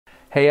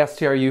Hey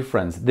STRU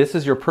friends, this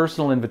is your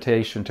personal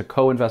invitation to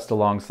co-invest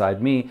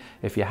alongside me.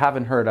 If you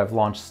haven't heard, I've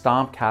launched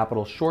Stomp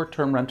Capital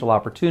Short-Term Rental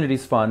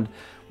Opportunities Fund,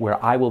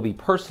 where I will be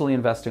personally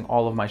investing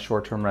all of my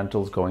short-term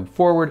rentals going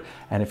forward.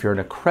 And if you're an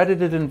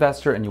accredited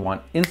investor and you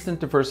want instant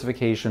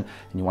diversification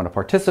and you want to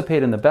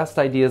participate in the best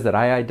ideas that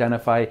I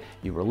identify,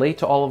 you relate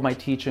to all of my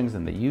teachings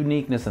and the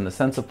uniqueness and the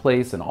sense of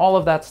place and all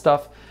of that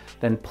stuff,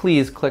 then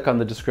please click on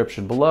the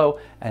description below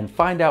and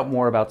find out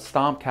more about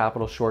Stomp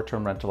Capital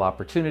short-term rental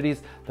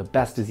opportunities. The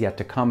best is yet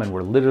to come and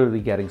we're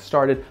literally getting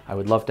started. I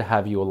would love to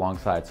have you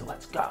alongside, so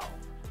let's go.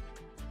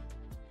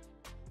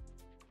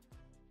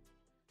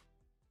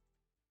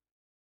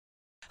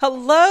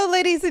 Hello,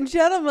 ladies and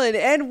gentlemen,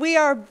 and we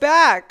are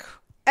back.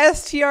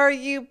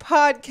 STRU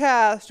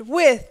podcast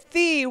with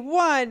the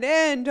one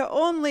and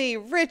only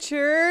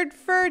Richard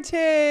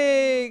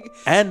Fertig.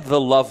 And the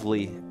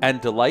lovely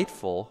and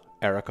delightful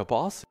Erica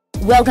Boss.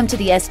 Welcome to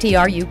the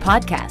STRU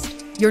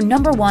podcast, your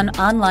 #1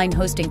 online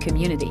hosting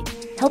community,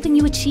 helping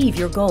you achieve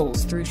your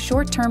goals through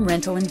short-term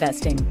rental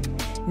investing.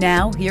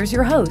 Now, here's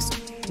your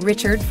host,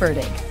 Richard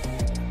Fertig.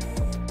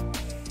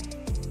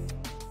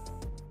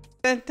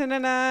 I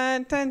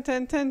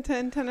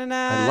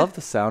love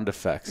the sound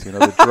effects, you know,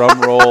 the drum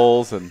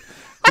rolls, and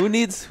who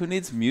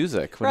needs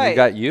music when you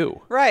got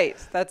you? Right,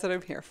 that's what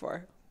I'm here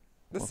for.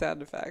 The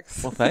sound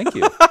effects. Well, thank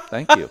you.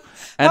 Thank you.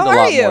 And How a lot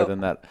are you? more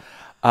than that.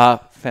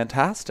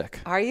 Fantastic.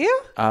 Are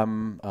you?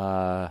 I'm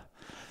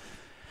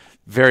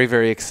very,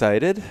 very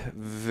excited,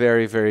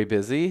 very, very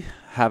busy,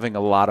 having a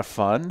lot of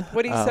fun.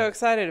 What are you so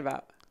excited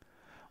about?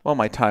 Well,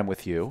 my time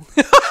with you.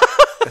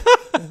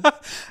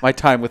 My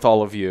time with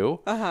all of you.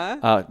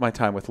 My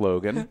time with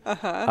Logan.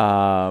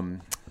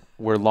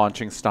 We're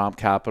launching Stomp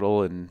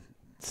Capital in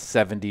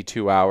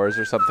 72 hours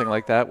or something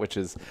like that, which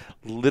is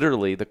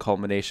literally the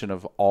culmination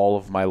of all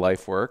of my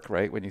life work,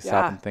 right? When you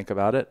stop and think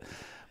about it.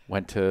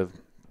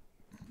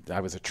 I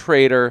was a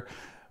trader,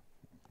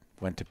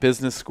 went to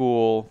business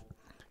school,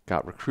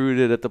 got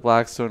recruited at the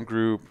Blackstone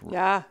Group.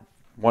 Yeah.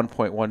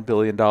 $1.1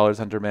 billion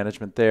under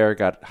management there,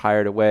 got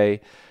hired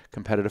away.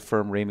 Competitive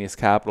firm Ramius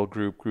Capital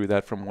Group grew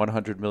that from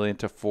 100 million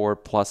to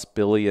 4+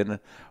 billion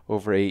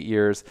over 8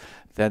 years.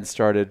 Then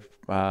started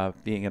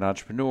being an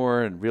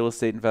entrepreneur and real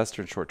estate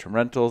investor in short-term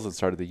rentals and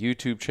started the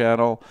YouTube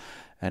channel.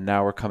 And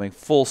now we're coming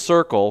full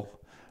circle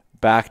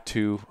back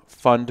to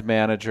fund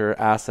manager,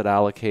 asset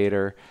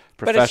allocator,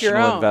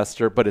 professional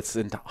investor, but it's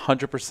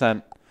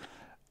 100%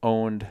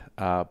 owned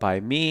by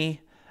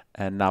me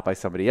and not by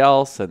somebody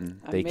else, and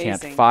they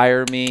can't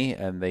fire me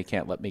and they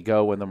can't let me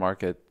go when the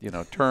market,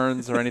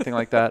 turns or anything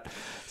like that.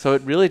 So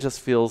it really just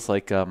feels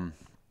like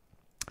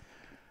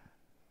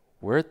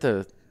we're at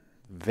the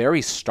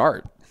very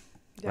start,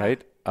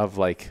 right? Of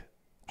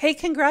hey,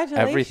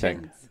 congratulations.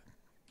 Everything.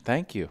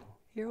 Thank you.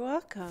 You're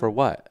welcome. For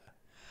what?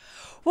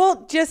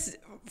 Well, just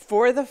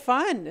for the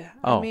fund.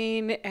 Oh. I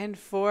mean, and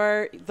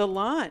for the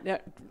launch.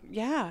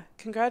 Yeah.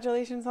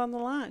 Congratulations on the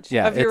launch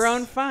of your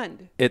own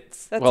fund.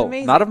 That's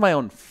amazing. Not of my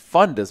own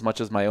fund as much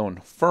as my own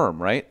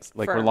firm, right?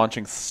 We're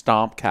launching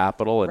Stomp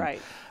Capital.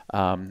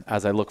 And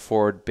as I look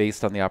forward,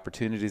 based on the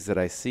opportunities that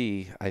I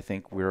see, I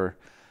think we're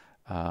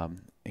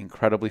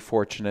incredibly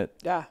fortunate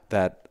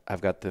that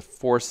I've got the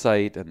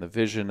foresight and the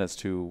vision as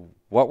to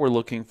what we're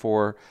looking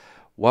for,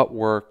 what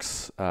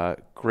works,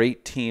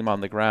 great team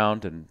on the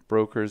ground and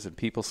brokers and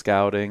people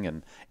scouting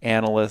and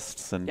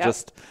analysts and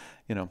just,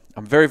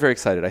 I'm very, very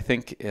excited. I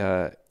think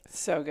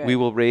so good. We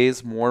will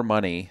raise more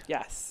money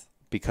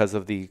because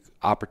of the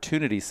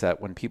opportunity set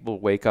when people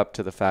wake up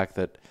to the fact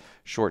that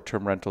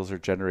short-term rentals are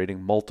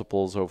generating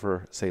multiples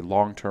over, say,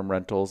 long-term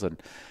rentals,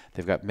 and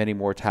they've got many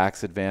more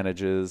tax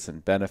advantages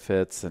and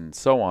benefits and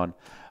so on.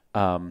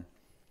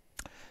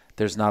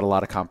 There's not a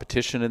lot of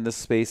competition in this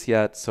space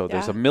yet, so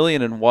there's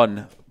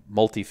 1,000,001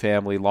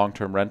 multifamily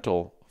long-term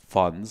rental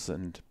funds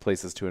and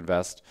places to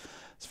invest.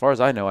 As far as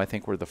I know, I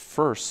think we're the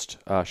first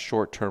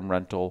short-term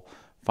rental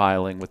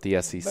filing with the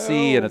SEC,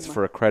 and it's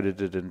for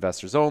accredited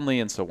investors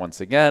only. And so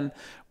once again,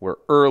 we're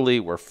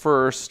early, we're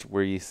first,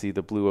 where you see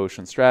the blue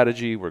ocean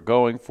strategy, we're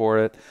going for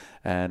it,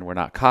 and we're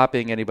not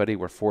copying anybody,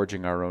 we're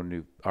forging our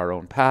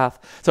own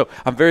path. So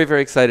I'm very,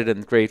 very excited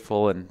and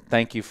grateful, and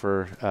thank you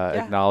for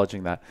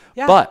acknowledging that.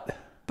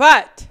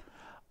 But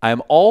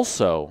I'm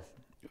also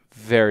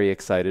very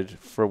excited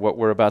for what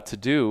we're about to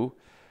do,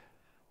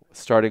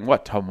 starting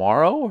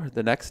tomorrow or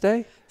the next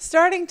day?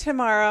 Starting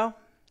tomorrow.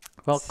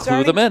 Well,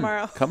 clue them in.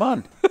 Come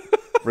on.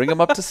 Bring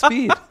them up to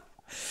speed.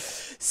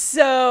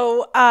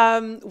 So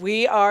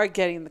we are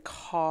getting the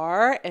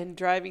car and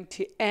driving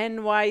to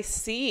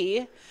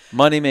NYC.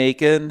 Money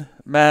making,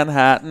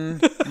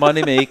 Manhattan.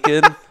 Money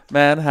making,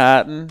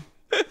 Manhattan.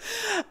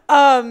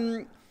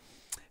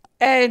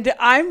 And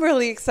I'm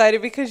really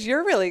excited because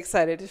you're really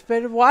excited. It's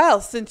been a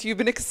while since you've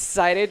been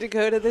excited to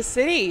go to the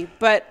city.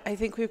 But I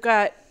think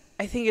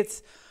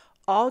it's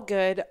all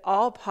good,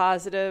 all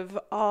positive,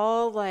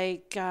 all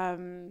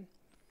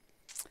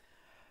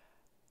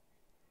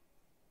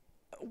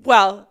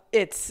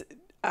it's,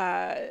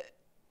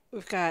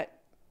 we've got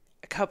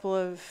a couple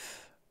of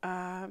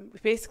we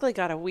basically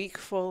got a week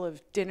full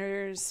of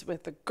dinners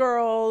with the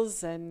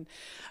girls, and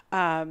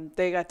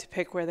they got to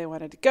pick where they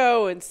wanted to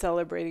go, and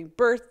celebrating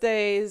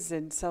birthdays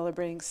and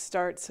celebrating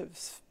starts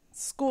of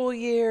school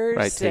years.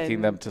 Right,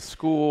 taking them to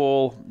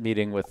school,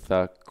 meeting with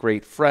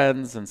great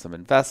friends and some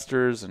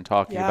investors, and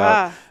talking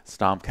about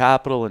Stomp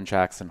Capital and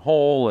Jackson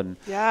Hole, and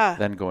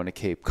then going to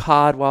Cape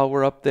Cod while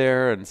we're up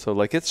there. And so,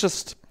 like, it's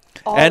just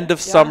end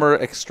of summer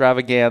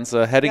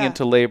extravaganza, heading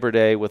into Labor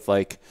Day with,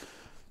 like,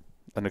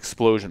 an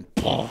explosion.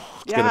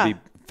 It's going to be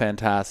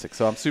fantastic.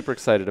 So I'm super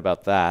excited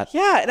about that.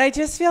 Yeah, and I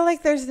just feel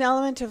like there's an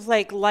element of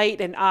like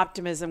light and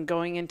optimism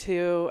going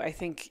into, I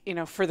think,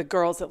 for the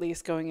girls at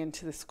least, going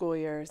into the school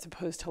year as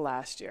opposed to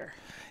last year.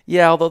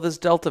 Yeah, although this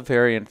Delta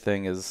variant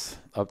thing is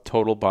a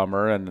total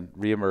bummer, and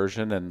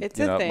reimmersion, and it's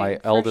a thing, my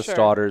eldest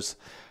daughter's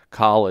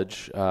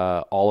college,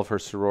 all of her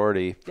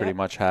sorority pretty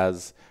much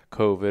has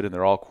COVID, and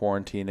they're all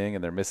quarantining,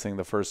 and they're missing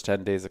the first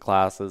 10 days of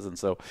classes. And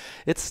so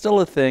it's still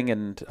a thing,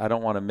 and I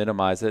don't want to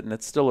minimize it. And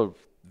it's still a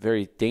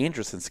very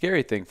dangerous and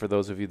scary thing for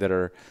those of you that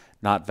are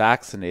not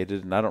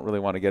vaccinated. And I don't really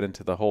want to get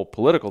into the whole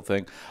political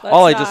thing.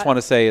 I just want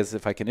to say is,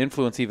 if I can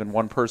influence even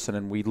one person,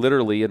 and we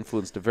literally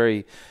influenced a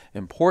very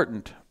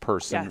important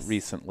person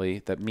recently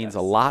that means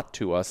a lot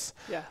to us,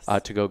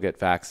 to go get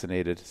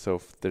vaccinated. So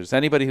if there's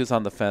anybody who's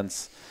on the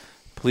fence,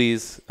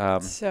 please,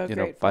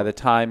 by the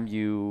time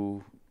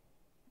you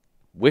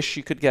wish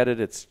you could get it,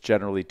 it's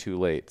generally too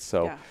late.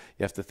 So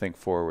you have to think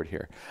forward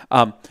here.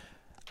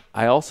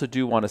 I also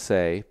do want to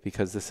say,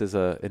 because this is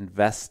a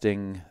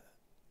investing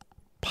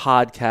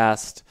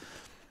podcast,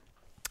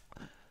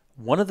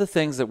 one of the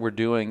things that we're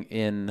doing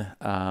in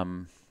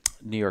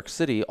New York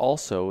City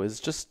also is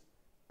just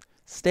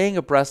staying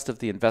abreast of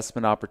the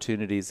investment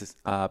opportunities,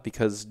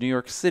 because New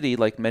York City,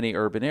 like many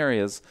urban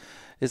areas,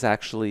 is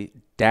actually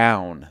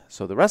down.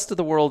 So the rest of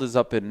the world is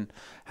up in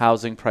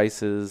housing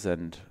prices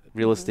and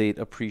real estate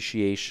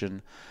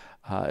appreciation.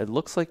 It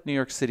looks like New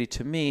York City,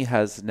 to me,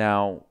 has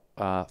now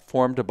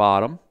formed a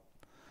bottom.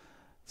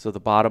 So the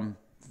bottom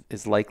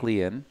is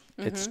likely in.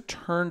 It's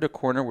turned a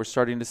corner. We're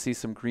starting to see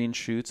some green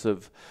shoots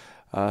of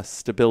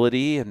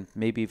stability and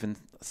maybe even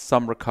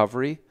some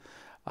recovery,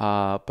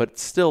 but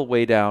still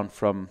way down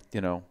from,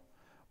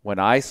 when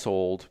I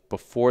sold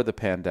before the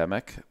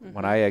pandemic.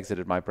 When I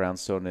exited my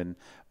brownstone in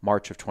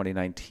March of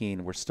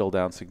 2019, we're still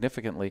down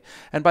significantly.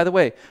 And by the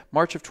way,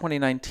 March of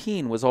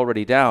 2019 was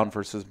already down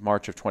versus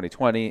March of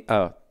 2020,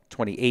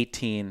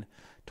 2018,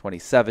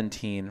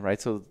 2017,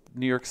 right? So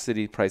New York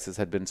City prices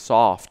had been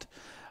soft.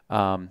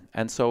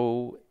 And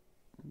so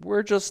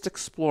we're just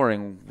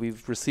exploring.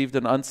 We've received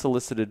an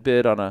unsolicited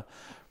bid on a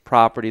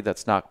property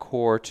that's not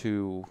core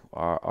to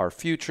our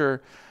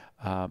future.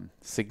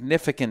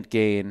 Significant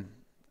gain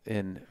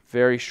in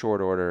very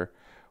short order.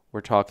 We're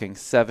talking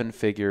 7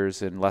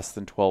 figures in less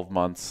than 12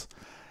 months.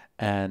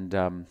 And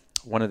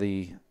one of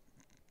the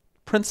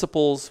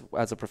principles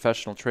as a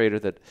professional trader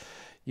that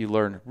you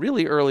learn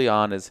really early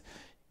on is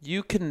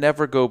you can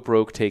never go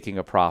broke taking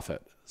a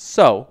profit.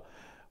 So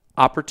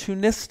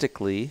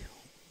opportunistically,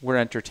 we're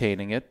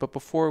entertaining it. But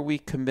before we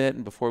commit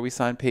and before we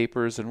sign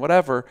papers and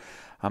whatever,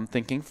 I'm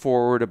thinking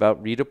forward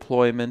about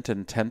redeployment, and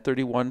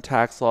 1031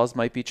 tax laws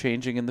might be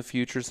changing in the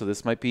future. So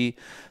this might be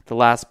the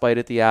last bite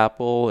at the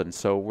apple. And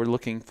so we're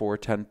looking for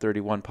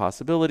 1031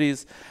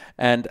 possibilities.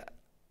 And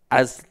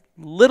as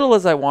little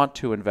as I want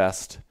to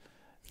invest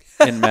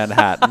in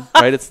Manhattan,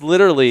 right? It's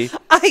literally...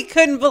 I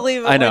couldn't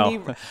believe it. I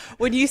know.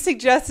 When you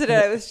suggested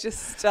it, I was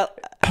just...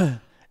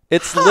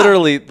 It's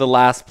literally the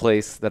last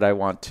place that I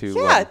want to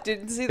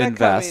didn't see that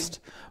invest.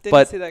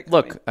 Coming.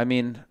 Look, I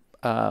mean,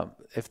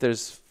 if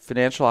there's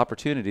financial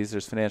opportunities,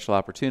 there's financial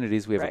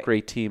opportunities. We have a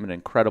great team, an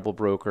incredible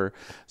broker.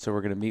 So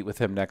we're going to meet with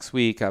him next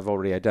week. I've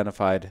already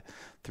identified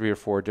 3 or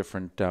 4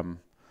 different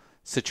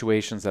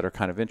situations that are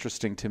kind of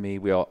interesting to me.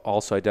 We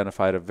also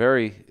identified a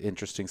very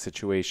interesting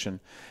situation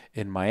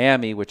in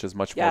Miami, which is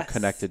much more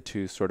connected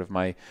to sort of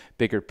my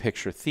bigger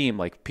picture theme,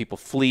 like people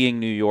fleeing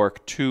New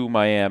York to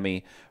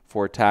Miami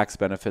for tax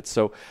benefits.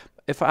 So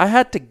if I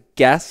had to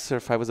guess, or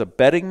if I was a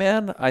betting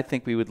man, I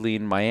think we would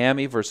lean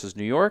Miami versus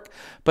New York.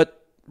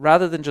 But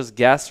rather than just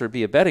guess or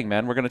be a betting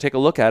man, we're going to take a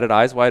look at it,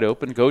 eyes wide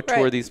open, go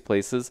tour these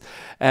places.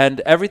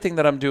 And everything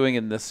that I'm doing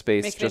in this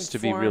space, just to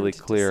be really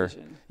clear,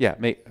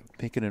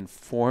 make an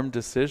informed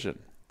decision.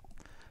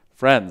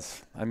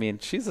 Friends, I mean,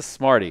 she's a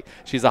smarty.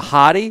 She's a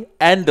hottie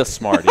and a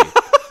smarty.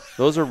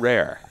 Those are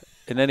rare.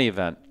 In any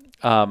event,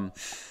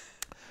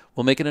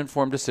 we'll make an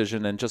informed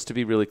decision. And just to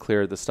be really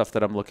clear, the stuff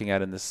that I'm looking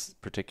at in this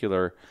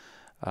particular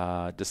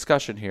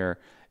discussion here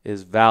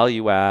is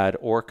value add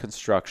or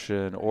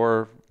construction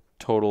or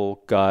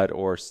total gut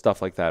or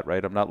stuff like that,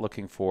 right? I'm not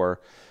looking for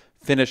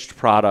finished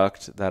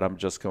product that I'm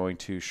just going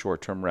to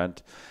short-term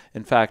rent.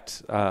 In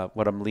fact,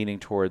 what I'm leaning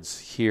towards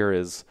here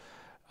is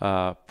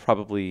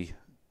probably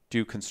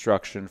do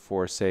construction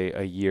for, say,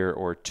 a year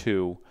or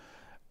 2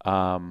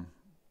 and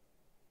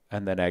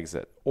then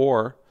exit.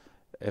 Or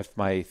if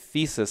my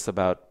thesis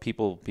about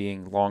people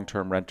being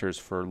long-term renters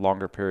for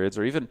longer periods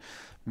or even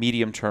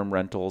medium-term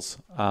rentals,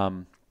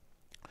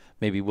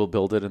 maybe we'll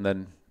build it and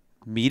then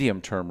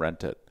medium-term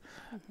rent it.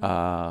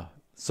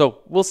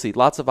 So we'll see.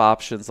 Lots of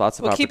options, lots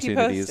of Keep you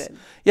opportunities. posted.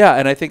 Yeah,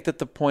 and I think that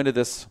the point of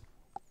this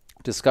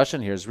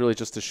discussion here is really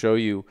just to show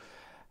you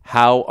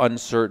how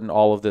uncertain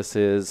all of this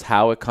is,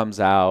 how it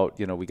comes out.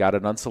 We got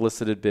an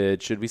unsolicited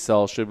bid. Should we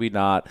sell? Should we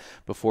not?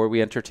 Before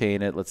we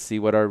entertain it, let's see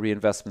what our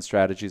reinvestment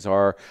strategies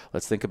are.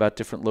 Let's think about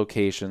different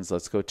locations.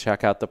 Let's go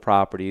check out the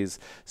properties,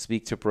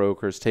 speak to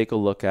brokers, take a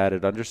look at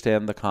it,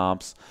 understand the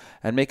comps,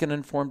 and make an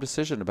informed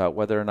decision about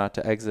whether or not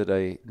to exit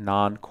a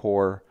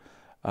non-core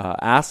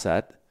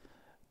asset.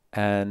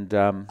 And,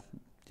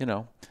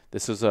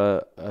 this is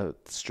a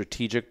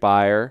strategic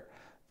buyer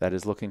that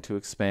is looking to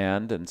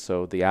expand, and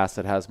so the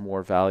asset has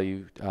more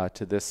value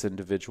to this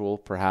individual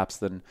perhaps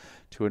than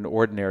to an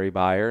ordinary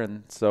buyer.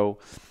 And so,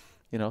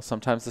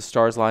 sometimes the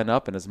stars line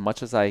up, and as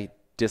much as I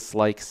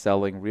dislike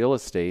selling real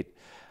estate,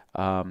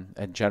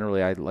 and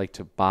generally I like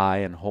to buy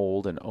and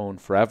hold and own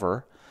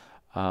forever,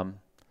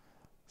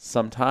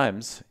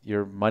 sometimes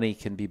your money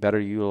can be better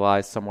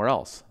utilized somewhere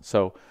else.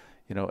 So,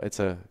 it's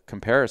a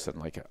comparison.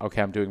 Like,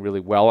 okay, I'm doing really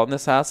well on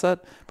this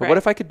asset, but what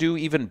if I could do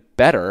even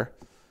better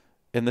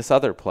in this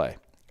other play?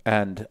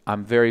 And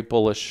I'm very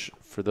bullish,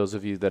 for those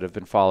of you that have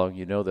been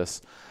following,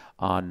 this,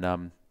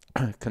 on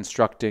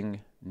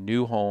constructing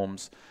new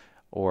homes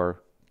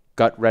or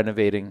gut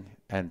renovating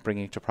and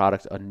bringing to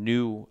product a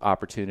new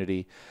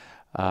opportunity.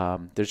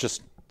 There's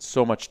just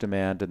so much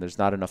demand, and there's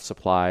not enough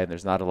supply, and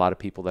there's not a lot of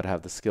people that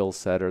have the skill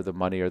set or the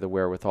money or the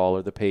wherewithal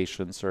or the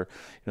patience, or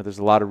there's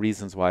a lot of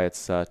reasons why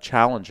it's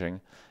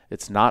challenging.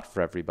 It's not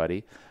for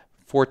everybody.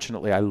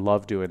 Fortunately, I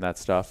love doing that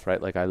stuff,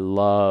 right? Like, I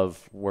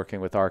love working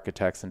with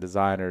architects and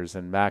designers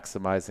and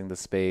maximizing the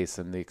space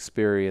and the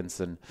experience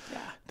and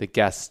the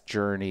guest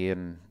journey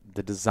and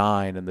the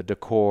design and the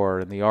decor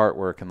and the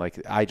artwork. And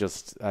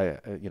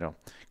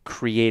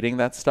creating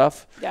that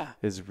stuff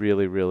is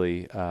really,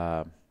 really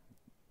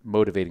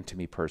motivating to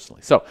me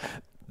personally. So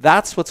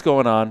that's what's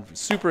going on.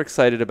 Super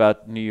excited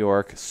about New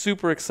York.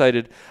 Super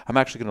excited. I'm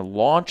actually going to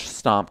launch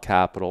Stomp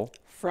Capital.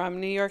 From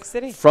New York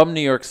City. From New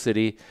York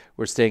City.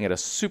 We're staying at a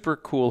super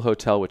cool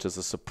hotel, which is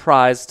a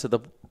surprise to the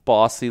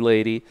bossy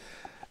lady.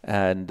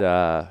 And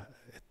I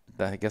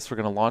guess we're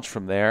going to launch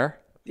from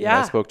there. Yeah.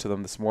 I spoke to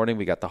them this morning.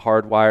 We got the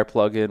hardwire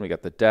plug-in. We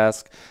got the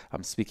desk.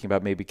 I'm speaking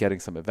about maybe getting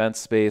some event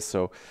space.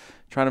 So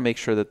trying to make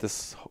sure that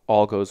this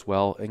all goes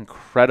well.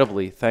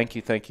 Incredibly, thank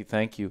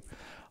you.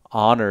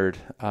 Honored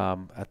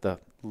at the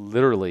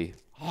literally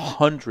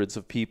hundreds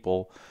of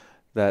people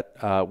that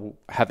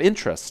have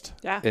interest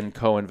in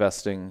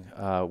co-investing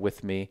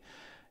with me.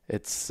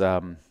 It's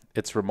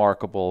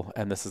remarkable,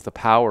 and this is the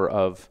power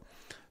of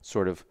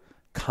sort of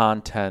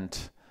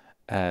content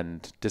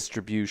and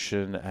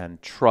distribution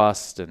and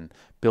trust and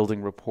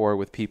building rapport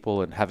with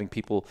people and having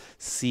people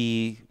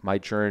see my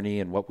journey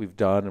and what we've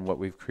done and what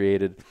we've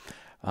created.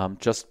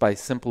 Just by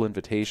simple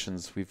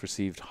invitations, we've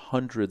received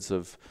hundreds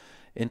of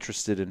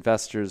interested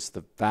investors.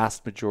 The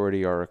vast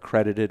majority are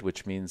accredited,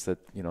 which means that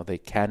they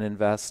can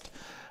invest.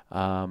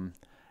 And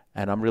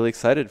I'm really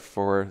excited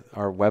for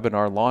our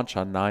webinar launch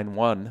on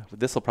 9/1.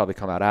 This will probably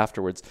come out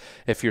afterwards.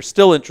 If you're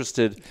still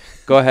interested,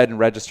 go ahead and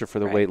register for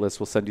the wait list.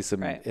 We'll send you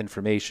some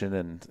information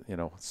and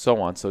so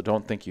on. So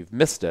don't think you've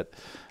missed it.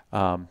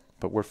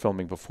 But we're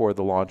filming before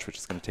the launch, which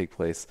is going to take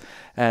place.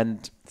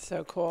 And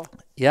so cool.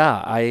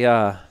 Yeah,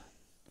 I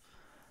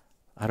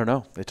don't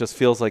know. It just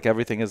feels like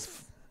everything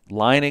is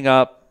lining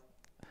up.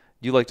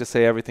 You like to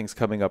say everything's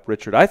coming up,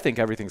 Richard. I think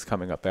everything's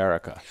coming up,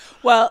 Erica.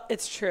 Well,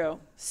 it's true.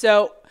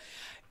 So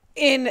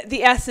in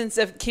the essence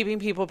of keeping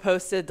people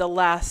posted, the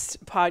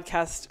last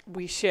podcast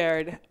we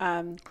shared,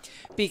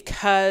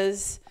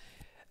 because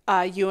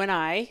you and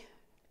I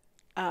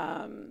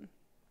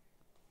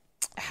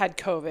had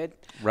COVID.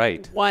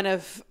 Right. One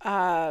of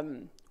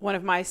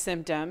my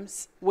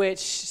symptoms, which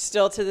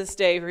still to this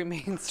day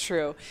remains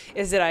true,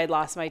 is that I had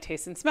lost my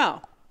taste and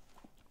smell.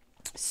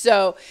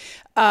 So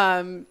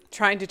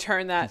trying to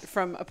turn that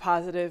from a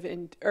positive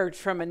or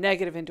from a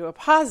negative into a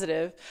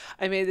positive,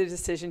 I made the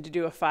decision to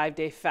do a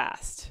 5-day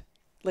fast,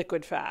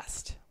 liquid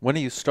fast. When are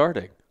you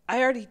starting?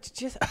 I already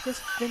just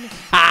finished.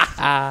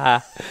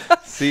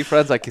 See,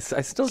 friends,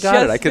 I still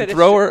got it. I can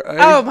throw her.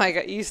 Oh my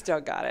God, you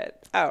still got it.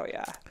 Oh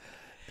yeah.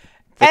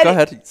 But go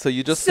ahead. So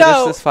you just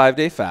finished this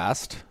 5-day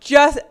fast.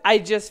 I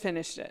just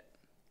finished it.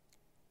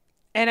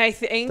 And I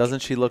think... Doesn't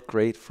she look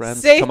great,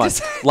 friends? Come on.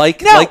 Like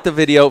the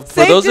video.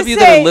 For those of you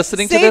that are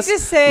listening to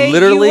this,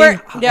 literally,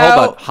 hold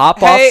on.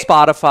 Hop off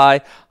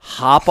Spotify.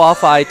 Hop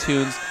off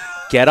iTunes.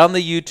 Get on the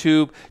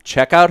YouTube.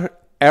 Check out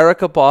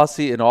Erica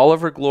Bossy in all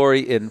of her glory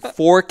in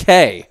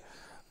 4K.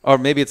 Or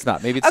maybe it's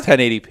not. Maybe it's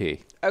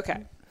 1080p.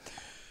 Okay.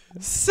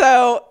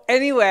 So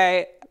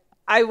anyway,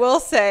 I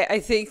will say I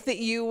think that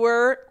you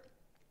were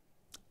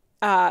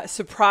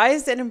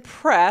surprised and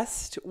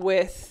impressed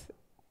with...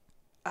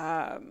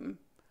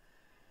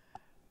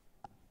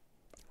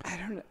 I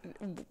don't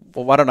know.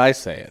 Well, why don't I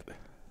say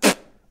it?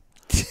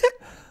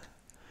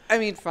 I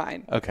mean,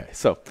 fine. Okay,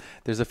 so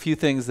there's a few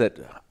things that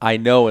I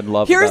know and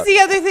love. Here's the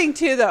other thing,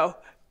 too, though.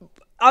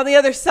 on the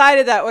other side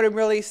of that, what I'm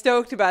really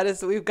stoked about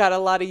is that we've got a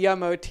lot of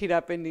yummo teed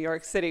up in New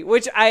York City,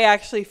 which I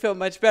actually feel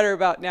much better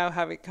about now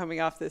coming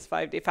off this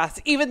 5-day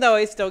fast, even though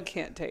I still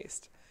can't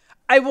taste.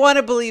 I want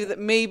to believe that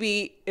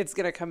maybe it's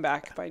going to come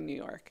back by New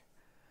York.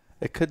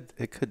 It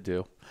could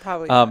do.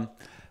 Probably.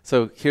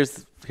 So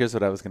here's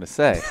what I was going to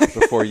say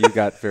before you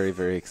got very,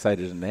 very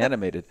excited and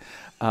animated.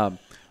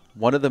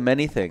 One of the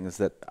many things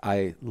that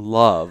I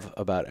love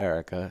about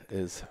Erica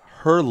is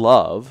her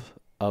love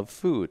of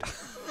food.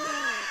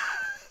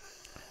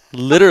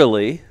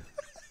 Literally,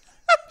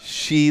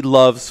 she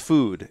loves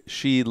food.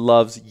 She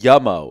loves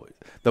yummo.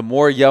 The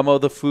more yummo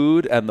the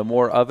food and the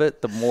more of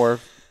it, the more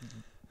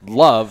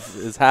love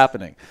is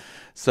happening.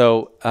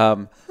 So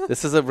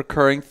this is a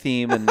recurring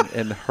theme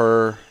in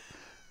her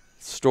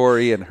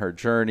story and her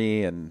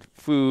journey and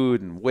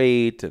food and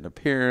weight and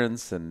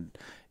appearance and,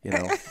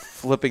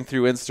 flipping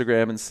through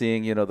Instagram and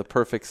seeing, the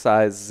perfect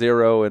size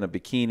 0 in a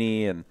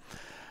bikini, and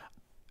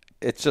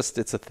it's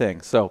a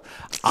thing. So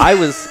I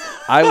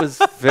was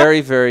very,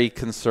 very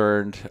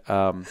concerned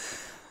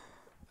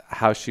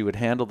how she would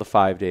handle the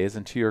 5 days.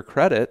 And to your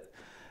credit,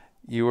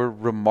 you were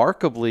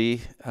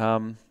remarkably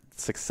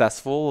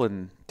successful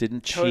and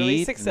didn't totally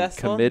cheat,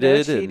 successful, and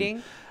committed, no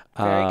cheating,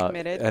 very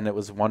committed, and it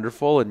was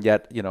wonderful. And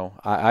yet,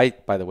 I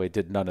by the way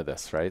did none of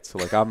this, right? So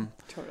like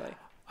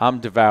I'm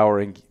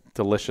devouring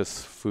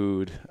delicious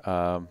food.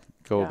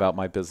 Go about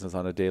my business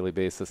on a daily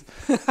basis.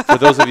 For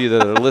those of you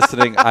that are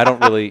listening, I don't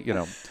really,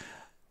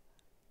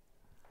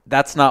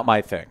 that's not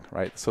my thing,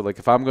 right? So like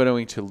if I'm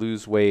going to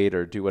lose weight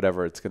or do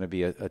whatever, it's going to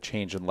be a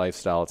change in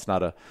lifestyle. It's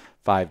not a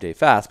 5-day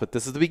fast, but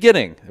this is the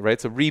beginning, right?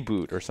 It's a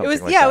reboot or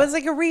something like that. It was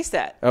like a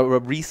reset. A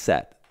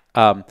reset.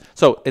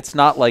 So it's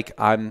not like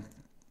I'm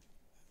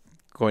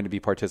going to be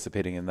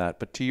participating in that,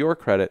 but to your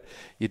credit,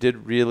 you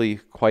did really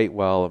quite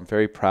well. I'm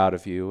very proud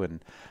of you.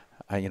 And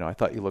I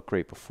thought you looked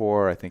great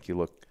before. I think you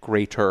look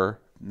greater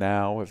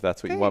now, if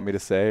that's what you want me to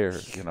say, or,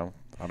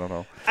 I don't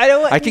know.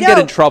 I can get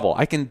in trouble.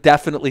 I can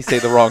definitely say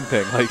the wrong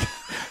thing.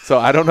 So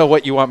I don't know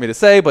what you want me to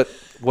say, but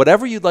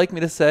whatever you'd like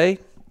me to say,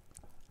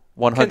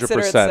 100%. Consider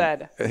it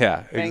said.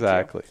 Yeah,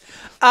 exactly.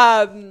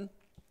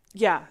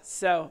 Yeah.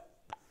 So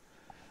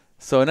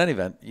in any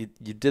event,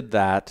 you did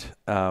that,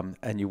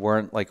 and you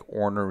weren't like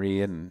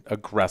ornery and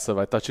aggressive.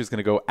 I thought she was going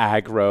to go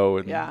aggro,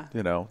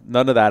 and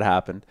none of that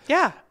happened.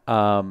 Yeah.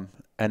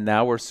 And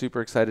now we're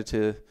super excited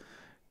to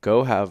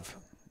go have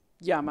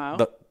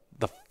yummo.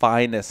 The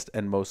finest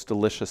and most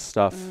delicious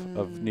stuff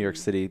of New York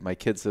City. My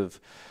kids have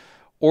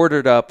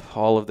ordered up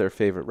all of their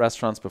favorite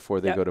restaurants before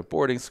they go to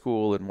boarding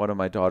school. And one of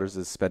my daughters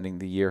is spending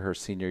her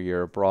senior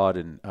year abroad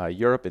in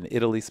Europe, in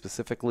Italy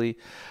specifically,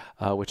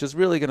 which is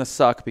really going to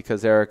suck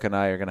because Eric and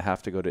I are going to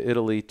have to go to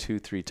Italy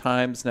 2-3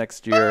 times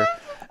next year.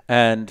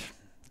 And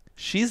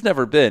she's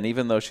never been,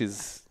 even though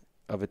she's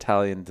of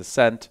Italian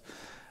descent.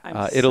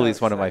 Italy's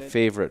one of my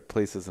favorite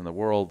places in the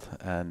world.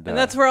 And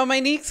that's where all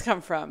my neeks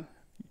come from.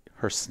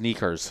 Her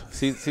sneakers.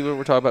 See what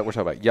we're talking about? We're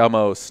talking about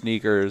yummo,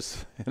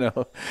 sneakers,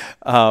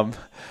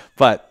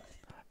 But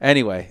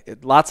anyway,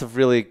 lots of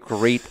really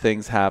great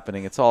things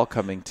happening. It's all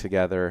coming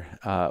together.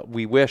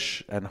 We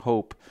wish and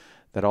hope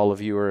that all of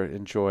you are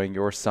enjoying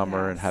your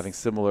summer and having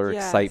similar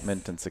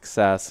excitement and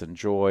success and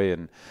joy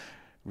and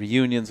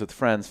reunions with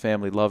friends,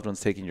 family, loved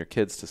ones, taking your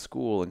kids to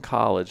school and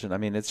college. And I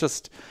mean, it's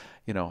just,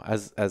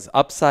 as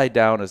upside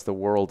down as the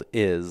world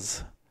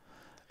is,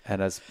 and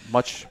as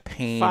much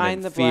pain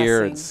and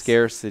fear and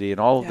scarcity and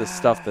all of this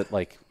stuff that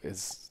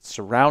is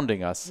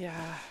surrounding us,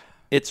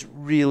 it's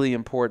really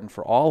important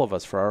for all of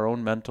us, for our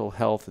own mental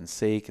health and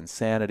sake and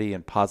sanity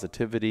and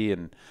positivity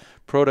and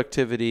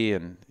productivity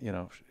and,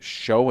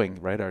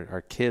 showing, right,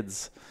 our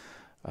kids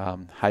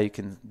how you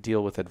can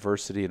deal with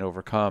adversity and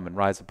overcome and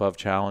rise above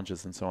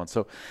challenges and so on.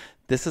 So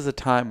this is a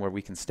time where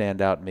we can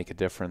stand out and make a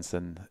difference.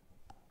 And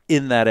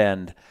in that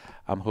end,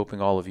 I'm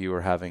hoping all of you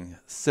are having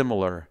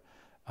similar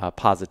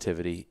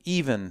positivity,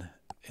 even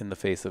in the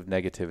face of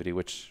negativity,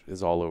 which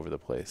is all over the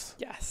place.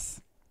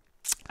 Yes,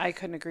 I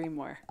couldn't agree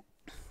more.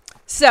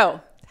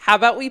 So how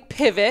about we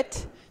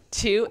pivot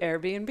to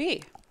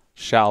Airbnb?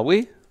 Shall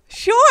we?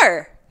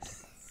 Sure.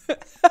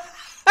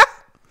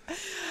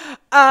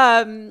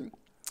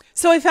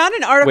 So I found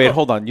an article. Wait,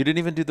 hold on. You didn't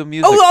even do the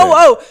music.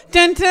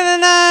 Dun, dun,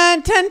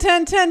 dun, dun,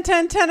 dun, dun,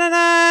 dun, dun, dun,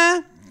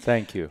 dun.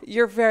 Thank you.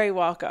 You're very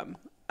welcome.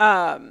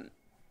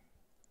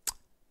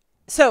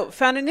 So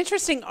found an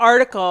interesting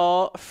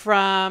article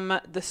from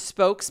the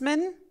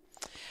Spokesman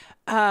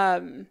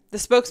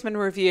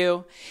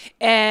Review,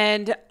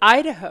 and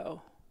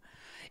Idaho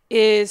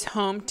is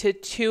home to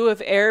 2 of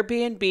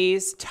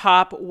Airbnb's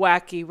top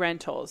wacky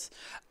rentals.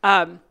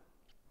 One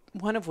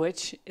of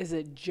which is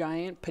a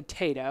giant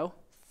potato.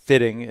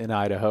 Fitting in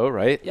Idaho,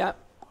 right? Yep.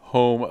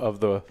 Home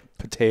of the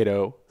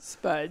potato.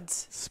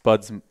 Spuds,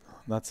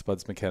 not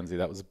Spuds McKenzie.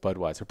 That was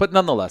Budweiser. But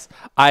nonetheless,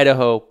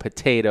 Idaho,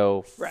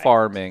 potato,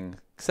 farming,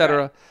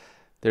 etc. Right.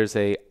 There's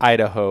a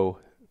Idaho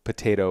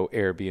potato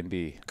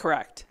Airbnb.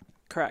 Correct.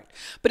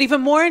 But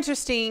even more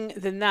interesting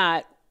than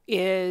that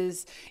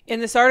is in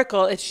this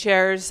article, it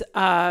shares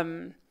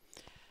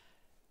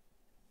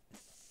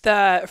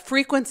the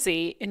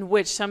frequency in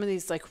which some of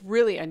these like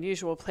really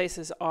unusual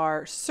places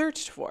are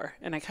searched for.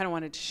 And I kind of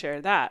wanted to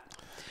share that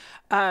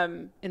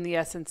in the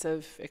essence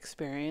of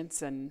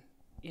experience and,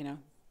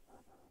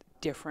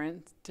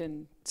 different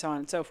and so on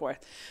and so forth.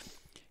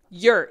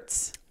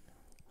 Yurts.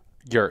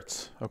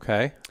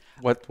 Okay.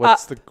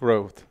 What's the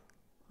growth?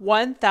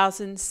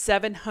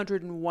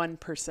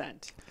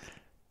 1,701%.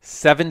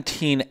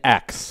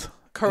 17x.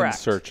 Correct. In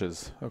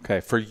searches. Okay.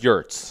 For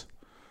yurts.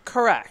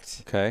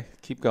 Correct. Okay.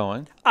 Keep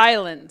going.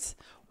 Islands.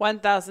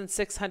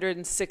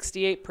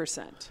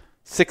 1,668%.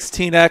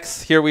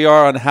 16x. Here we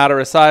are on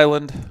Hatteras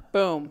Island.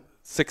 Boom.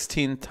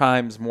 16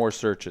 times more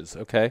searches.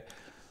 Okay.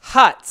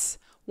 Huts.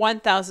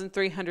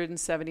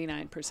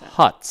 1,379%.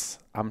 Huts.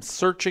 I'm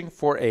searching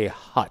for a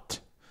hut,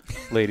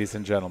 ladies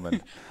and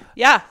gentlemen.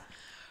 Yeah.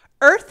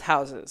 Earth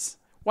houses.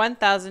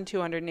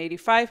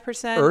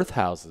 1,285%. Earth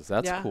houses.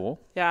 That's cool.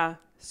 Yeah.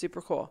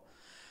 Super cool.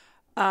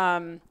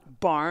 Barns.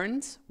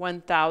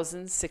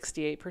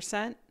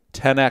 1,068%.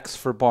 10x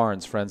for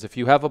barns, friends. If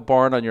you have a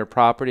barn on your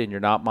property and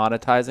you're not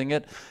monetizing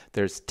it,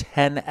 there's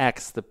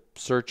 10x the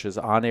searches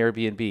on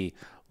Airbnb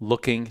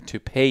looking to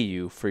pay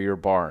you for your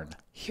barn.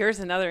 Here's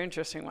another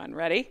interesting one.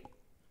 Ready?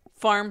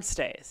 Farm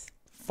stays.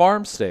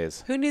 Farm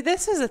stays. Who knew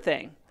this was a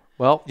thing?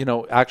 Well,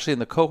 actually in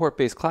the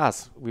cohort-based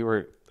class, we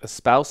were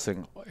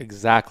espousing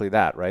exactly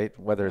that, right?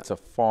 Whether it's a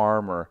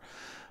farm or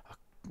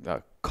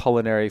a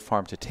culinary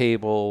farm to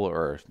table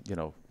or,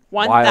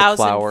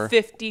 wildflower.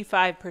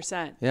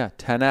 1,055%. Yeah,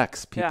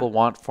 10x. People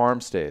want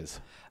farm stays.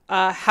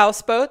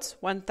 Houseboats,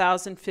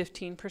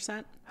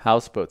 1,015%.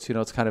 Houseboats.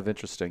 It's kind of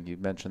interesting you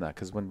mentioned that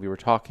because when we were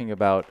talking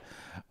about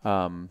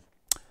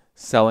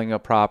selling a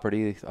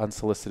property,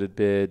 unsolicited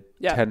bid,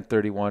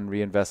 1031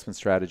 reinvestment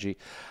strategy,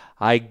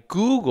 I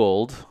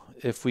Googled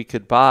if we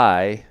could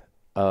buy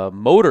a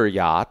motor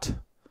yacht.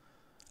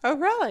 Oh,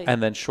 really?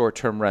 And then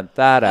short-term rent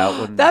that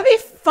out. That'd be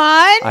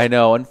fun. I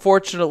know.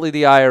 Unfortunately,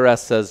 the IRS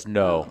says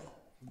no.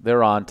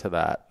 They're on to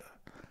that.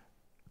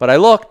 But I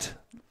looked.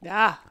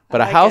 Yeah.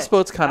 But a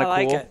houseboat's kind of cool.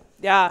 I like it.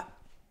 Yeah.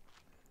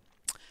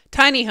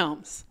 Tiny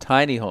homes.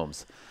 Tiny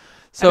homes.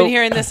 So, I've been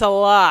hearing this a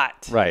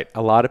lot. Right.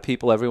 A lot of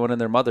people, everyone and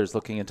their mothers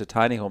looking into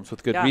tiny homes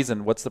with good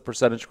reason. What's the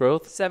percentage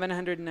growth?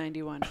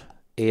 791.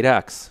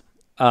 8x.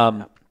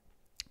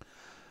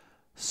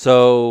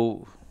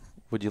 So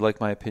would you like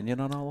my opinion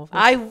on all of this?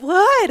 I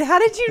would. How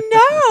did you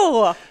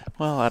know?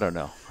 Well, I don't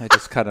know. I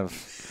just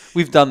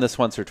we've done this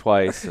once or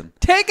twice. And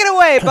take it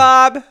away,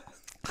 Bob.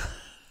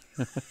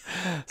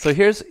 So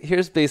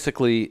here's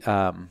basically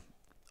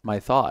my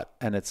thought,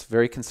 and it's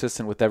very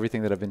consistent with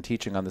everything that I've been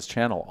teaching on this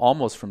channel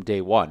almost from day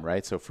one,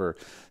 right? So for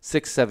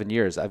 6-7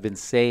 years, I've been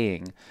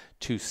saying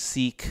to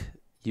seek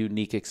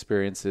unique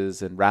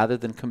experiences, and rather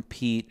than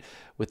compete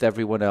with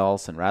everyone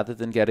else, and rather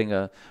than getting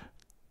a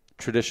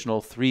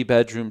traditional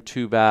 3-bedroom,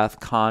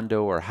 2-bath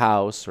condo or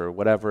house or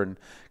whatever and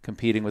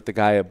competing with the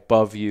guy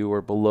above you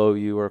or below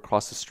you or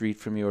across the street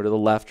from you or to the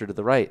left or to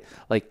the right,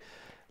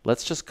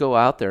 let's just go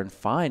out there and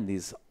find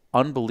these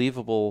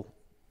unbelievable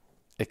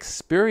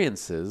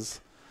experiences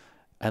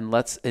and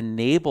let's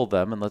enable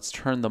them and let's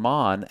turn them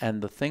on.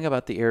 And the thing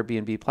about the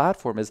Airbnb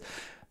platform is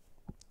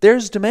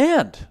there's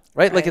demand,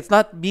 right? Like, it's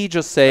not me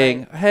just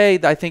saying, hey,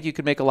 I think you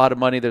could make a lot of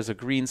money. There's a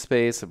green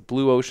space, a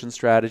blue ocean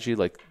strategy,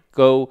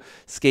 go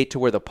skate to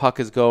where the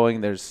puck is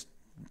going.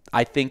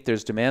 I think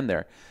there's demand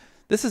there.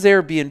 This is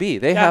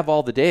Airbnb. They have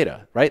all the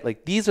data,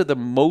 right? These are the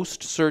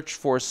most searched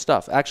for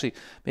stuff. Actually,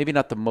 maybe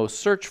not the most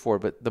searched for,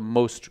 but the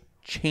most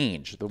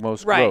change, the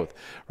most growth,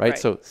 right?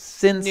 So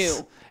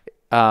since,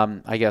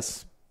 I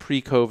guess,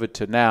 pre-COVID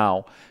to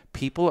now,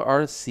 people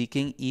are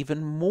seeking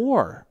even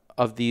more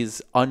of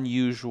these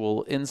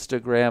unusual,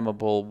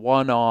 Instagrammable,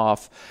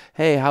 one-off,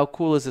 hey, how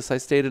cool is this? I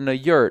stayed in a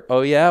yurt.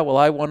 Oh, yeah? Well,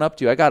 I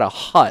one-upped you. I got a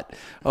hut.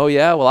 Oh,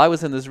 yeah? Well, I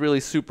was in this really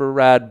super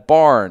rad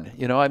barn.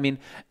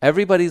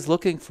 Everybody's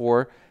looking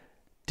for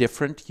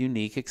different,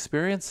 unique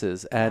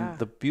experiences. And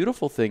the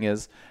beautiful thing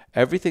is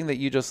everything that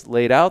you just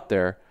laid out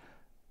there,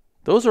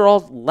 those are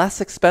all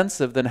less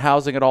expensive than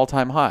housing at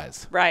all-time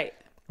highs. Right.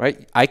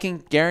 I can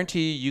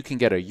guarantee you can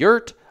get a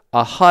yurt,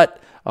 a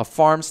hut, a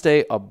farm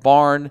stay, a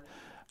barn.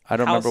 I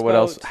don't remember what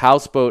else.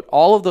 Houseboat.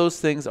 All of those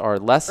things are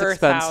less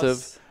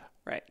expensive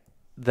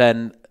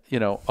than,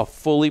 a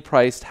fully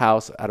priced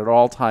house at an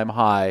all-time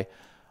high,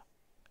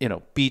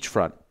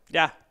 beachfront.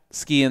 Yeah.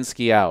 Ski in,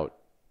 ski out.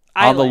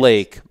 Island. On the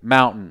lake,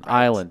 mountain,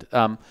 island.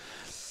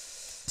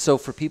 So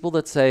for people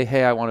that say,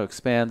 hey, I want to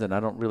expand and I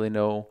don't really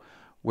know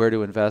where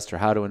to invest or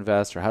how to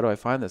invest or how do I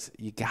find this,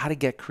 you got to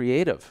get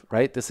creative,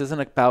 right? This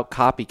isn't about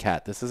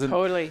copycat. This isn't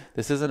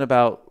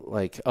about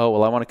oh,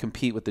 well, I want to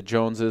compete with the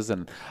Joneses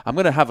and I'm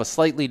going to have a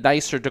slightly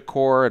nicer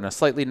decor and a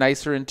slightly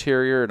nicer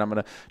interior and I'm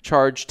going to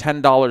charge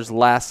 $10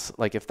 less.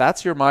 If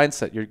that's your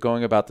mindset, you're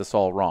going about this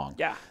all wrong.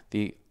 Yeah.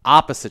 The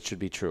opposite should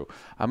be true.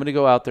 I'm going to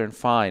go out there and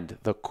find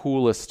the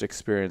coolest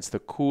experience, the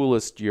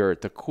coolest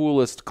yurt, the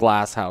coolest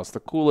glass house,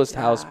 the coolest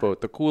houseboat,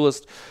 the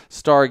coolest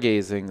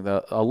stargazing,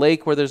 a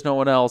lake where there's no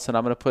one else. And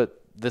I'm going to put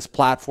this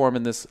platform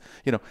in this,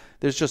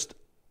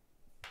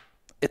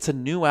 it's a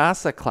new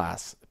asset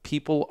class.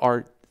 People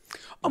are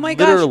Oh my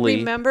literally,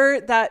 gosh.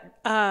 Remember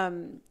that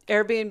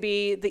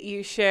Airbnb that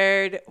you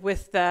shared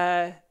with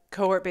the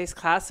cohort-based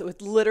class? It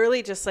was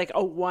literally just like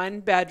a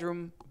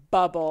 1-bedroom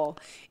bubble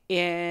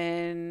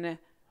in,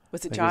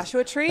 was it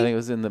Joshua Tree? I think it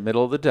was in the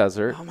middle of the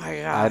desert. Oh my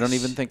gosh. I don't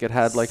even think it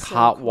had like So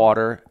hot cool.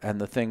 water,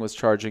 and the thing was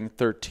charging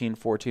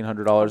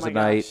 $1,400 a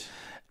night.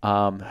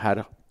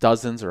 Had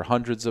dozens or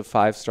hundreds of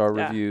 5-star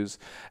reviews,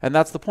 and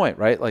that's the point,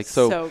 right? Like,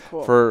 so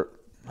cool. For,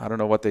 I don't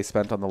know what they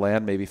spent on the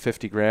land, maybe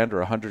 50 grand or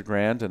 100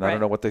 grand, and I don't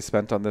know what they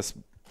spent on this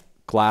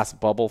glass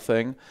bubble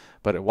thing,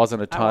 but it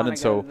wasn't a ton. And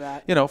so,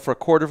 for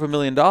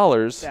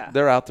 $250,000,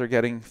 they're out there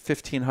getting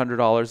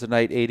 $1,500 a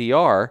night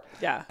ADR.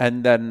 Yeah.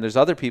 And then there's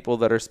other people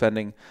that are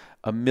spending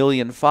 $1.5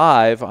 million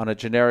on a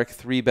generic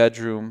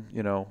 3-bedroom,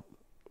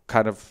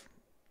 kind of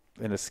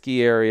in a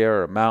ski area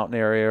or a mountain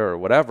area or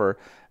whatever,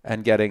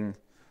 and getting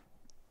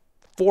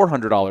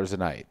 $400 a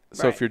night.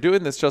 So if you're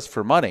doing this just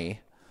for money,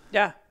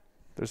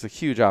 there's a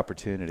huge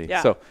opportunity.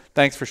 Yeah. So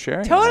thanks for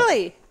sharing.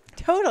 Totally.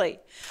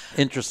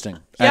 Interesting.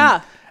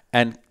 Yeah.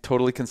 And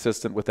totally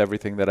consistent with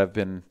everything that I've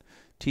been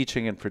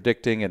teaching and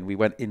predicting. And we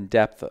went in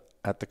depth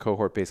at the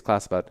cohort-based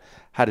class about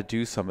how to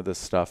do some of this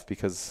stuff,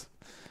 because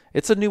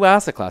it's a new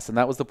asset class. And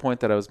that was the point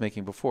that I was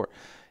making before.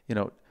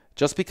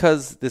 Just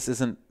because this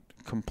isn't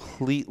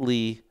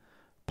completely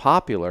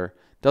popular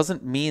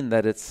doesn't mean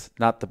that it's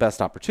not the best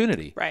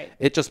opportunity. Right.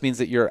 It just means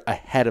that you're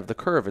ahead of the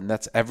curve. And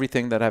that's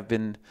everything that I've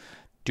been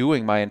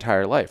doing my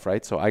entire life,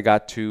 right? So I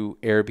got to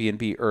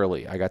Airbnb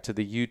early. I got to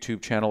the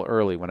YouTube channel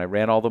early when I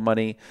ran all the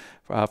money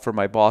for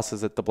my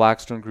bosses at the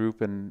Blackstone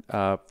Group and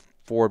 $4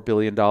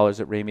 billion at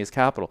Ramius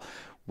Capital.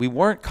 We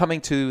weren't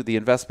coming to the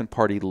investment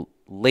party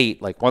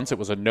late, like once it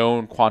was a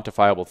known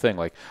quantifiable thing,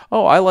 like,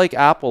 oh, I like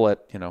Apple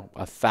at,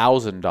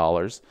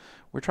 $1,000.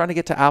 We're trying to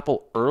get to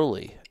Apple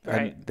early.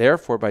 Right. And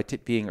therefore, by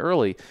being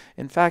early,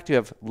 in fact, you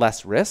have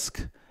less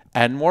risk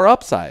and more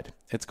upside.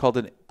 It's called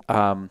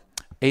an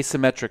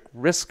asymmetric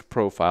risk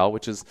profile,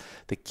 which is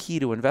the key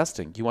to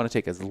investing. You want to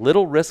take as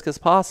little risk as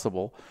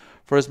possible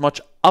for as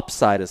much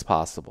upside as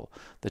possible.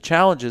 The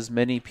challenge is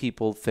many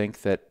people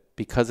think that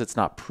because it's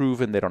not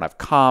proven, they don't have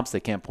comps, they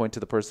can't point to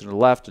the person to the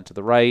left and to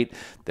the right,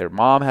 their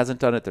mom hasn't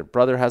done it, their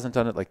brother hasn't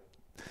done it, like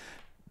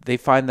they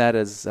find that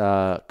as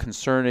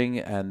concerning,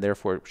 and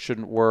therefore it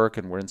shouldn't work,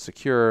 and we're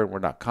insecure, and we're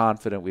not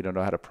confident, we don't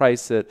know how to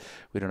price it,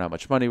 we don't know how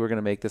much money we're going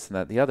to make, this and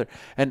that and the other.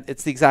 And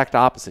it's the exact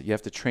opposite. You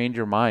have to train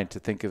your mind to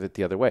think of it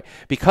the other way.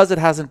 Because it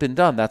hasn't been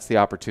done, that's the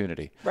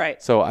opportunity.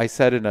 Right. So I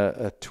said in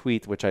a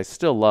tweet, which I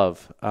still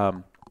love,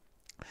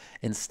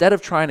 instead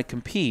of trying to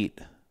compete,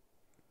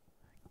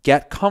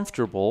 get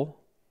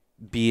comfortable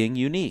being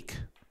unique,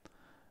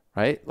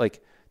 right?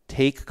 Like,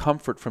 take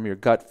comfort from your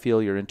gut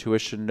feel, your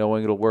intuition,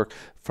 knowing it'll work,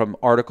 from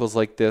articles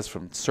like this,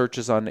 from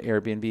searches on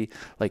Airbnb.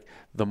 Like,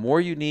 the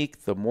more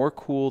unique, the more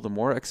cool, the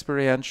more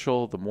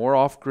experiential, the more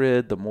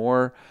off-grid, the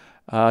more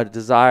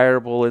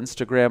desirable,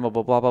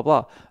 Instagrammable, blah, blah,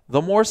 blah,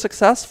 the more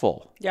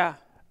successful. Yeah.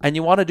 And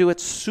you want to do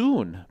it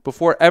soon,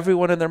 before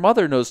everyone and their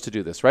mother knows to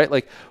do this, right?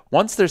 Like,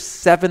 once there's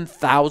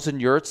 7,000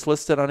 yurts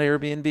listed on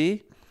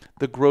Airbnb,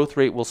 the growth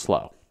rate will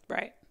slow.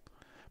 Right.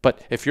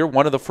 But if you're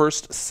one of the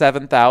first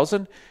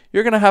 7,000,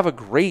 you're going to have a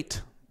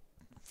great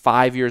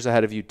 5 years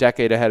ahead of you,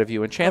 decade ahead of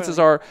you. And chances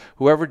are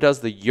whoever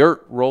does the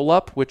yurt roll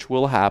up, which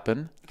will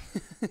happen,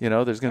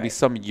 there's going to be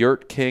some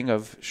yurt king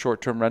of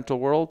short-term rental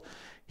world.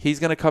 He's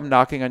going to come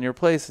knocking on your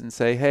place and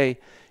say, hey,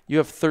 you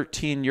have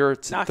 13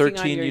 yurts, knocking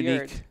 13 unique.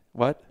 Yurt.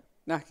 What?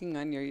 Knocking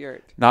on your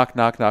yurt.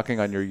 Knocking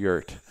on your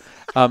yurt.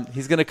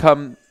 He's going to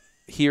come.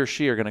 He or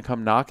she are going to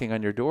come knocking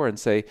on your door and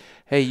say,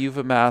 hey, you've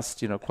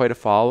amassed, quite a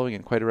following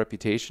and quite a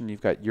reputation.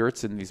 You've got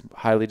yurts in these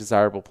highly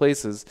desirable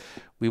places.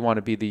 We want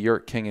to be the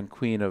yurt king and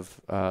queen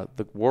of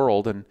the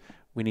world, and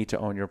we need to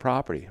own your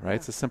property, right? Yeah.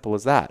 It's as simple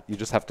as that. You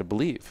just have to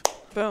believe.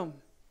 Boom.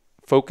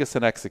 Focus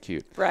and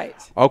execute. Right.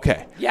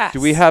 Okay. Yes.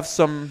 Do we have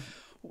some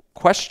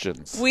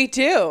questions? We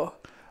do.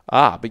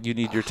 But you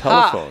need your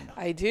telephone.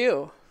 I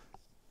do.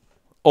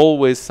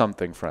 Always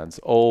something, friends.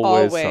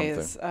 Always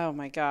something. Oh,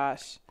 my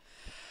gosh.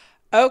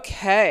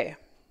 Okay.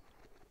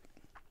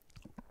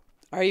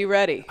 Are you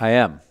ready? I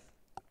am.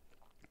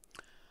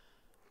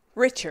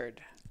 Richard,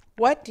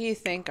 what do you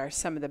think are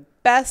some of the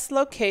best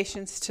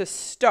locations to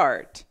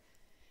start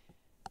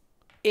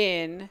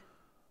in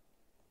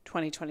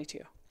 2022?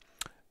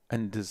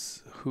 And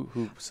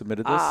who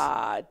submitted this?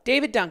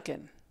 David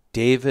Duncan.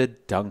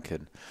 David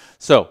Duncan.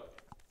 So,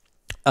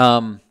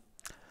 that's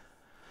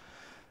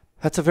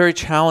a very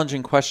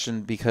challenging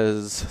question,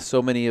 because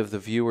so many of the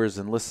viewers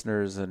and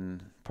listeners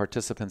and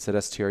participants at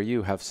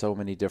STRU have so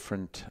many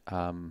different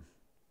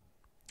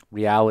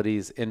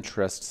realities,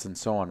 interests, and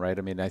so on, right?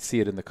 I mean, I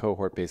see it in the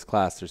cohort-based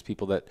class. There's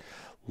people that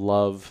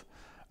love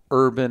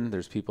urban.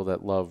 There's people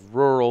that love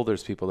rural.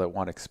 There's people that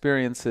want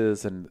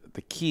experiences. And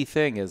the key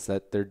thing is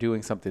that they're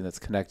doing something that's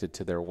connected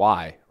to their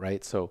why,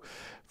 right? So,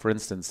 for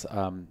instance,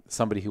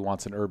 somebody who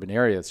wants an urban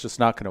area is just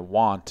not going to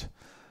want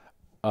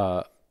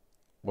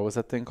what was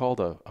that thing called?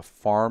 A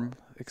farm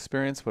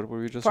experience? What were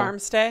we just Farm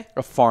stay?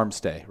 A farm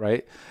stay,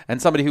 right?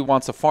 And somebody who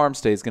wants a farm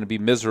stay is going to be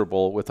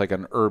miserable with like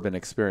an urban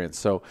experience.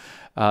 So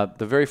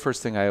the very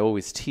first thing I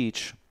always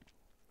teach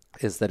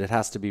is that it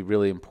has to be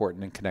really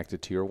important and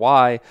connected to your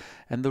why.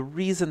 And the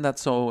reason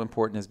that's so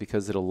important is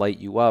because it'll light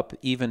you up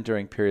even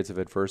during periods of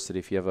adversity.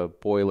 If you have a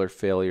boiler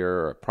failure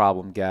or a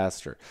problem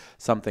guest or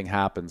something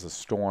happens, a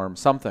storm,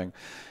 something,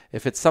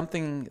 if it's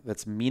something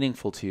that's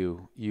meaningful to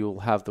you,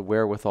 you'll have the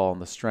wherewithal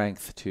and the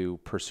strength to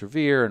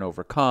persevere and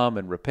overcome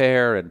and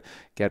repair and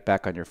get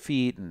back on your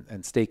feet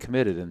and stay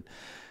committed. And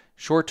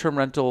short-term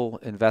rental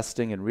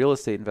investing and real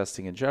estate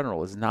investing in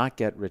general is not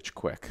get rich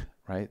quick,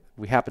 right?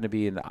 We happen to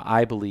be in,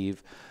 I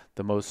believe,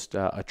 the most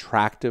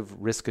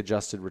attractive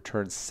risk-adjusted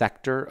return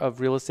sector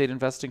of real estate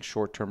investing.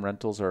 Short-term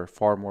rentals are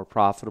far more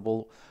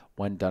profitable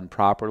when done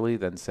properly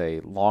than, say,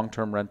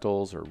 long-term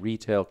rentals or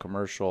retail,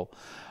 commercial.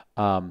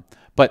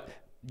 But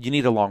you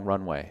need a long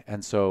runway.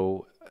 And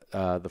so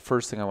the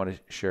first thing I want to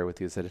share with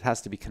you is that it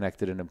has to be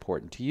connected and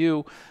important to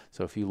you.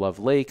 So if you love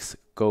lakes,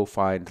 go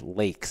find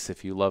lakes.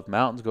 If you love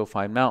mountains, go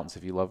find mountains.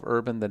 If you love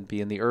urban, then be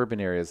in the urban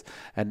areas.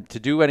 And to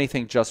do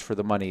anything just for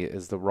the money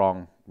is the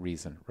wrong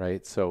reason,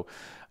 right? So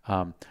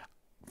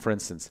for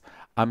instance,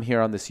 I'm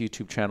here on this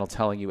YouTube channel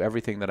telling you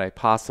everything that I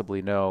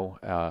possibly know,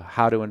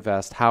 how to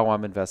invest, how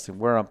I'm investing,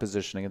 where I'm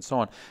positioning, and so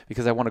on,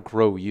 because I want to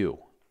grow you.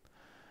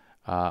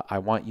 I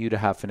want you to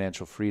have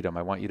financial freedom.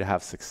 I want you to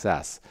have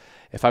success.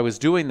 If I was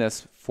doing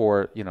this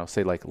for,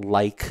 say like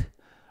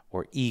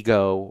or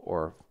ego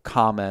or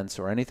comments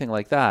or anything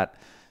like that,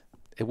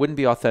 it wouldn't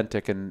be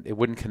authentic and it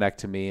wouldn't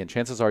connect to me. And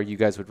chances are you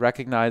guys would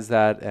recognize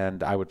that,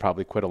 and I would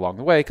probably quit along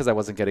the way because I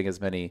wasn't getting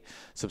as many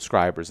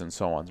subscribers and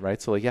so on,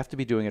 right? So you have to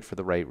be doing it for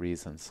the right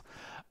reasons.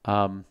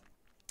 Now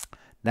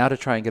to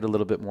try and get a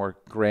little bit more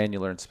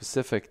granular and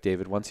specific,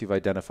 David, once you've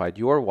identified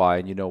your why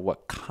and you know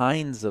what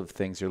kinds of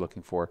things you're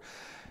looking for,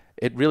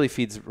 it really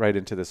feeds right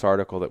into this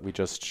article that we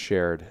just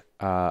shared.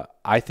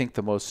 I think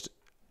the most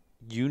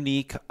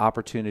unique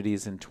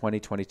opportunities in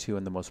 2022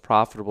 and the most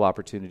profitable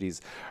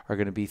opportunities are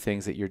going to be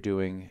things that you're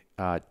doing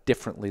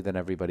differently than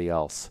everybody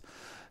else.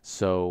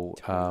 So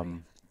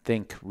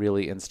think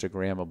really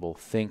Instagrammable,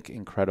 think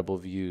incredible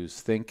views,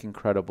 think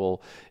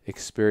incredible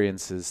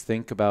experiences,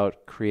 think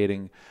about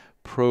creating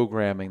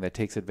programming that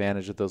takes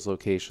advantage of those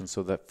locations.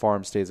 So that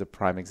farm stay is a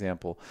prime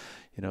example.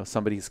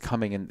 Somebody's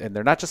coming and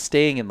they're not just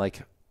staying in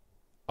like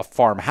a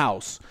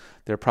farmhouse.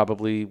 They're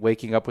probably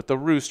waking up with the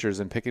roosters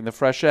and picking the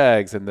fresh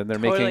eggs, and then they're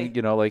making,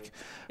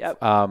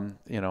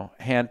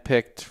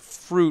 hand-picked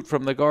fruit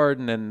from the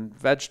garden and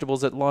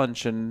vegetables at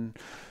lunch and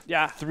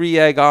 3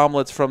 egg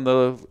omelets from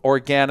the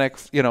organic,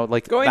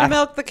 going to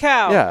milk the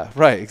cow. Yeah,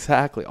 right,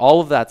 exactly.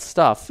 All of that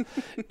stuff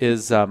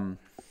is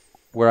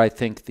where I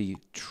think the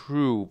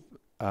true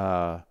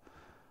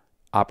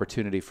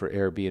opportunity for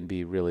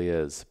Airbnb really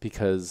is,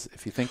 because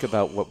if you think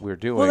about what we're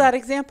doing. Well, that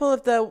example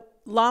of the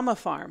llama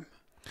farm.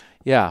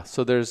 Yeah,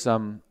 so there's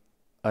an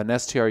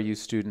STRU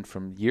student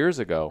from years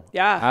ago,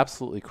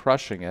 absolutely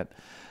crushing it,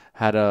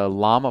 had a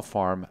llama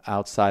farm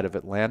outside of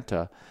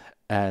Atlanta,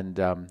 and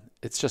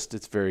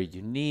it's very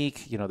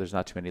unique. There's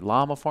not too many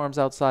llama farms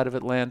outside of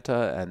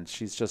Atlanta, and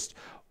she's just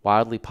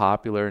wildly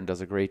popular and does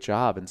a great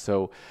job. And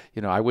so,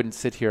 I wouldn't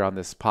sit here on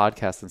this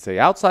podcast and say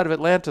outside of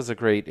Atlanta is a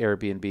great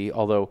Airbnb,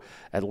 although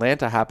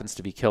Atlanta happens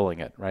to be killing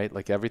it, right?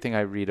 Like everything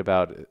I read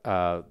about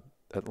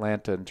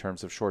Atlanta in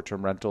terms of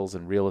short-term rentals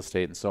and real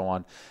estate and so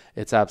on,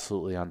 it's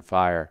absolutely on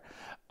fire.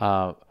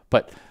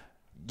 But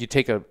you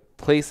take a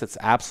place that's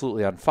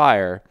absolutely on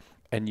fire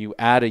and you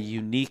add a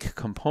unique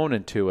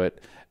component to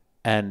it,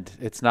 and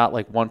it's not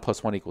like 1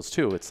 + 1 =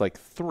 2. It's like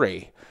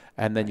 3.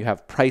 And then you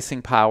have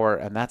pricing power,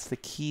 and that's the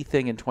key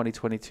thing in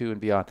 2022 and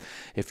beyond.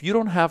 If you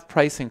don't have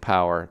pricing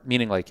power,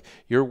 meaning like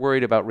you're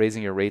worried about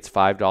raising your rates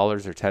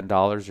 $5 or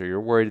 $10, or you're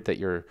worried that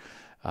your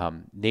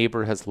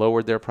neighbor has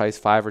lowered their price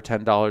 $5 or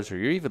 $10, or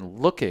you're even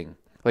looking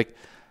like,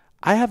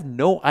 I have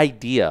no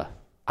idea.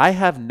 I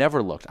have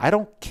never looked. I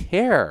don't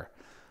care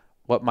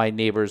what my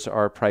neighbors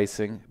are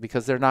pricing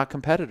because they're not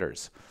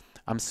competitors.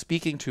 I'm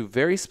speaking to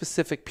very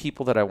specific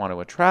people that I want to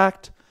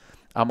attract.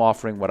 I'm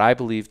offering what I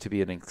believe to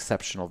be an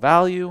exceptional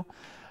value.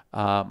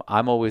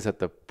 I'm always at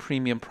the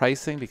premium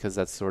pricing because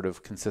that's sort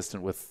of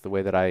consistent with the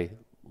way that I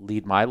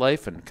lead my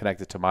life and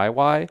connected to my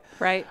why.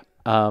 Right.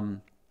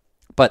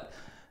 But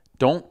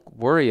don't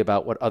worry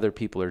about what other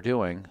people are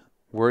doing.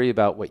 Worry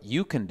about what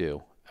you can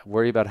do.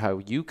 Worry about how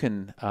you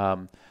can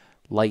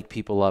light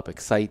people up,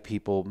 excite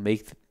people,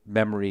 make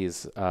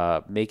memories,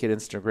 make it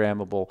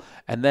Instagrammable.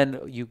 And then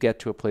you get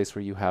to a place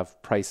where you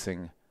have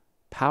pricing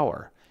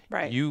power.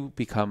 Right. You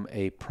become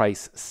a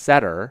price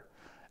setter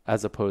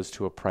as opposed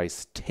to a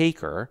price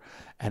taker.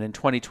 And in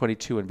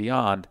 2022 and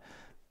beyond,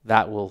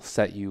 that will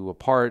set you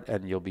apart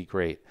and you'll be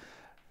great.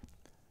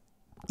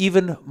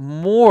 Even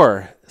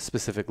more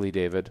specifically,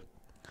 David,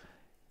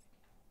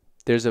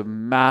 there's a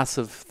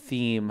massive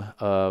theme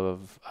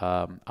of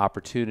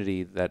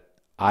opportunity that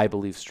I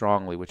believe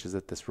strongly, which is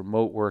that this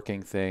remote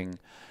working thing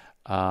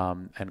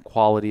and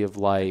quality of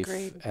life.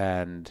 Agreed.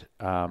 And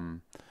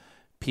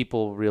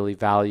people really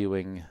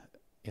valuing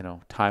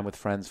time with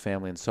friends,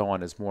 family, and so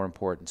on is more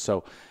important.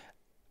 So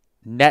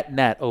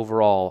net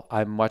overall,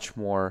 I'm much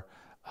more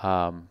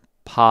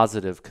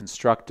positive,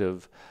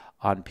 constructive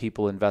on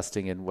people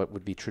investing in what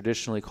would be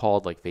traditionally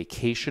called like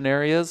vacation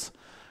areas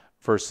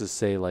versus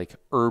say like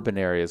urban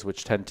areas,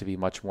 which tend to be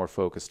much more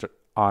focused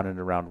on and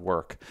around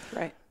work.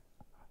 Right.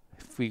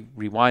 If we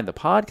rewind the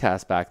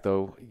podcast back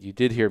though, you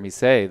did hear me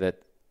say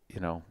that,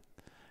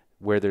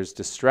 where there's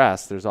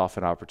distress, there's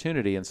often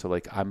opportunity. And so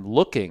like I'm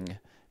looking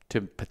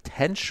to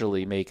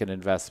potentially make an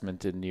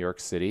investment in New York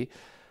City,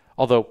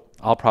 although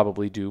I'll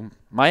probably do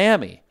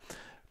Miami,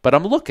 but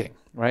I'm looking,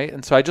 right?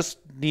 And so I just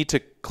need to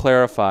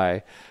clarify,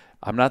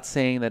 I'm not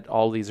saying that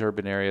all these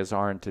urban areas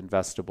aren't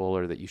investable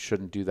or that you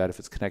shouldn't do that if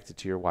it's connected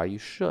to your why. You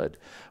should.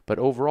 But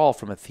overall,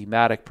 from a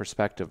thematic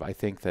perspective, I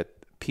think that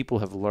people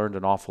have learned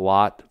an awful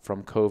lot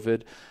from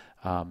COVID.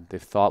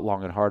 They've thought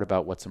long and hard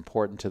about what's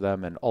important to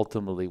them, and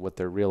ultimately what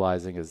they're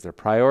realizing is they're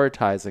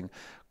prioritizing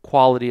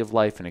quality of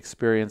life and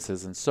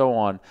experiences and so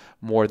on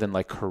more than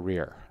like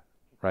career,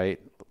 right?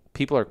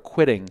 People are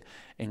quitting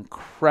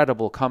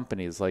incredible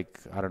companies like,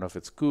 I don't know if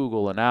it's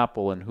Google and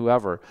Apple and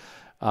whoever,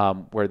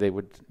 where they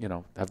would,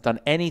 have done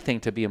anything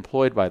to be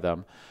employed by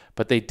them,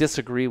 but they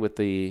disagree with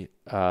the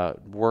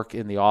work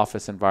in the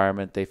office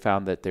environment. They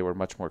found that they were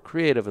much more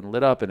creative and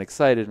lit up and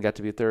excited and got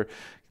to be with their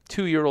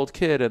 2-year-old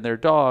kid and their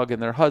dog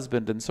and their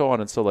husband and so on.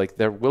 And so like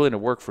they're willing to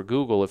work for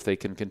Google if they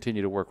can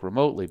continue to work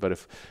remotely. But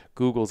if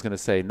Google's going to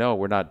say, no,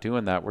 we're not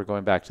doing that, we're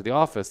going back to the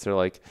office, they're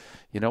like,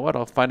 you know what,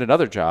 I'll find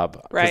another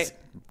job. Right.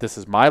 This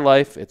is my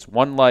life. It's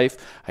one life.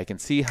 I can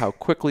see how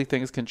quickly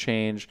things can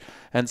change.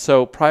 And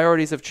so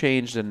priorities have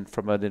changed. And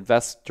from an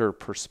investor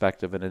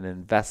perspective and an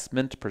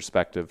investment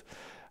perspective,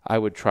 I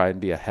would try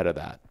and be ahead of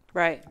that.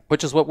 Right.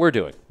 Which is what we're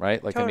doing,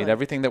 right? Like, Totally. I mean,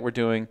 everything that we're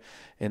doing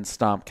in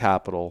Stomp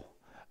Capital,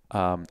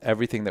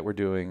 everything that we're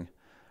doing,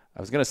 I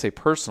was going to say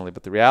personally,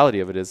 but the reality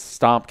of it is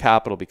Stomp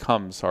Capital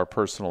becomes our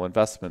personal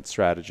investment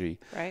strategy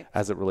Right.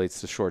 as it relates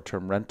to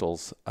short-term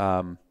rentals.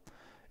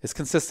 Is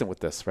consistent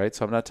with this, right?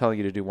 So I'm not telling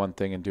you to do one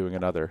thing and doing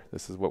another.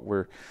 This is what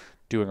we're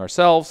doing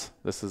ourselves.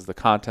 This is the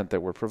content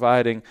that we're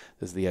providing.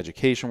 This is the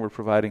education we're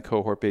providing,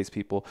 cohort-based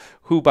people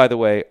who, by the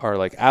way, are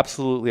like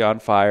absolutely on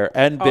fire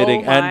and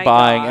bidding and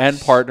buying and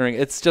partnering.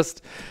 It's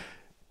just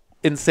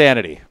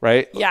insanity,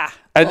 right? Yeah.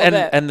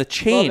 And the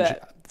change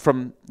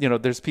from,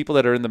 there's people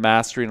that are in the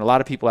mastery, and a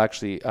lot of people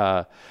actually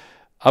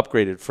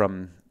upgraded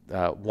from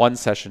one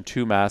session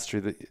to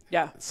mastery.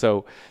 Yeah.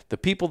 So the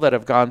people that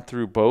have gone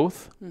through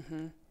both,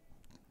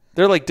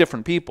 they're like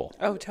different people.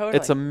 Oh, totally.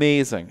 It's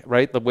amazing,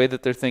 right? The way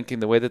that they're thinking,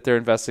 the way that they're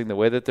investing, the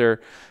way that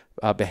they're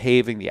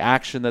behaving, the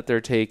action that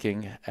they're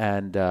taking,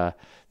 and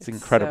it's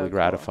incredibly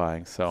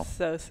gratifying. So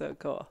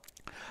cool.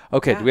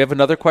 Okay, do we have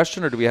another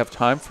question, or do we have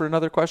time for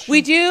another question?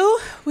 We do.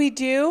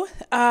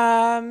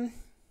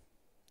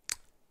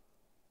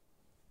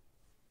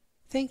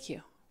 Thank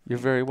you. You're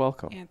very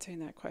welcome. Answering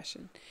that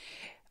question.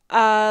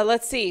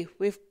 Let's see.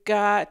 We've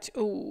got.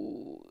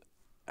 Oh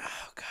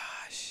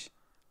gosh,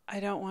 I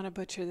don't want to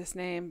butcher this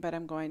name, but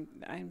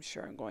I'm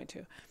sure I'm going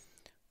to.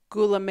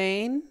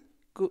 Guillaume,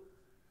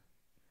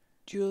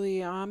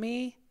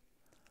 Giuliani,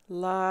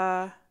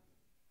 La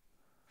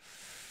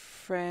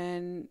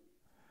Friend.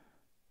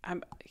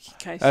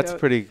 That's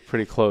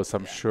pretty close,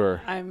 I'm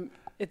sure.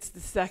 It's the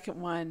second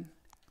one.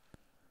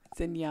 It's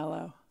in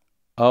yellow.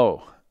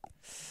 Oh.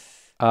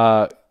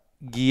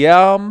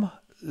 Guillaume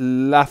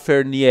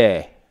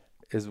Laferniere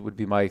would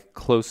be my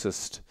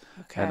closest.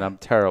 Okay. And I'm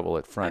terrible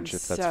at French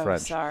if that's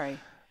French. Sorry.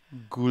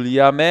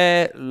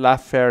 Guillaume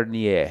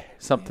Laferniere,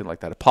 something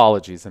like that.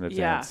 Apologies in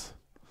advance.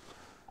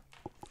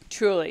 Yeah.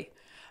 Truly.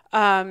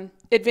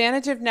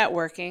 Advantage of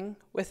networking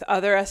with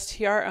other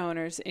STR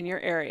owners in your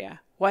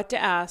area. What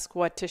to ask,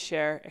 what to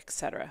share,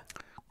 etc.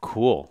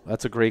 Cool.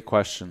 That's a great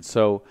question.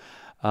 So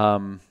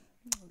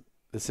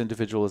this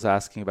individual is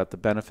asking about the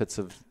benefits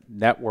of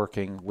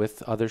networking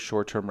with other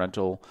short-term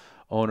rental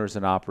owners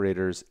and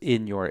operators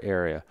in your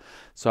area.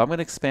 So I'm going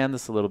to expand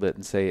this a little bit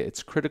and say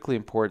it's critically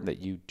important that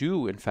you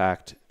do, in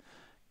fact,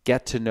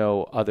 get to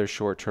know other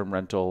short-term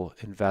rental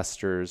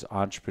investors,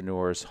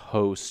 entrepreneurs,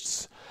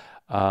 hosts,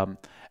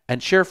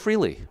 and share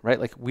freely,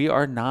 right? Like, we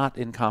are not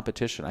in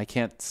competition. I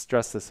can't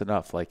stress this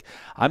enough. Like,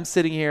 I'm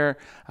sitting here,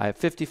 I have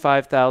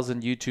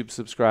 55,000 YouTube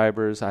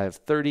subscribers. I have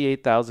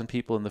 38,000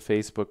 people in the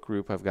Facebook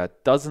group. I've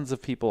got dozens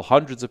of people,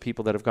 hundreds of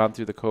people that have gone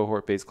through the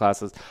cohort-based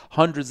classes,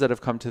 hundreds that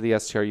have come to the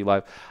STRU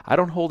Live. I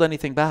don't hold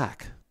anything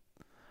back.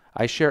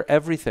 I share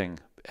everything.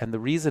 And the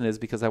reason is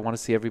because I want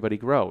to see everybody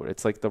grow.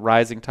 It's like the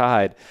rising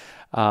tide.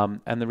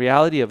 And the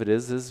reality of it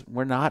is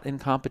we're not in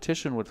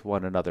competition with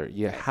one another.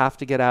 You have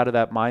to get out of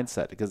that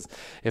mindset, because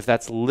if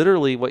that's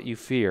literally what you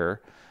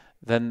fear,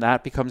 then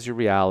that becomes your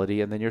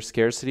reality, and then you're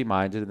scarcity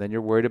minded, and then you're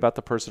worried about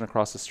the person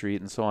across the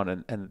street and so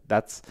on. And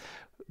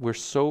we're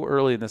so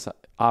early in this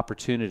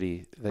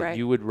opportunity that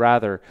you would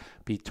rather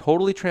be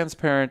totally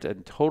transparent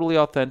and totally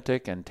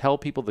authentic and tell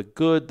people the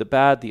good, the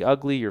bad, the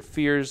ugly, your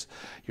fears,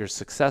 your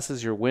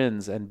successes, your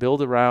wins, and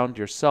build around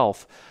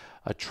yourself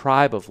a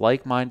tribe of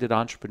like-minded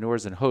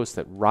entrepreneurs and hosts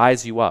that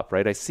rise you up,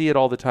 right? I see it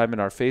all the time in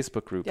our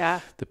Facebook group.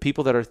 Yeah. The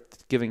people that are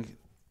giving,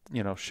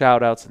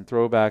 shout outs and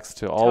throwbacks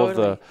to all of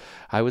the,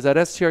 I was at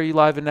STRU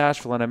Live in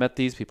Nashville and I met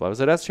these people. I was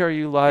at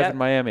STRU Live in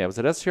Miami. I was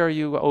at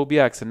STRU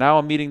OBX and now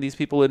I'm meeting these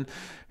people in,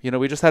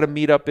 we just had a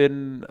meetup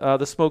in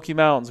the Smoky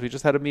Mountains. We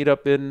just had a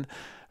meetup in,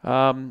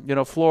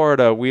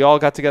 Florida. We all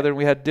got together and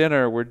we had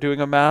dinner. We're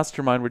doing a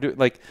mastermind. We're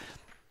doing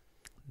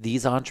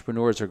these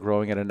entrepreneurs are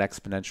growing at an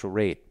exponential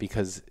rate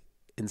because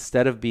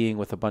instead of being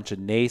with a bunch of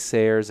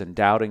naysayers and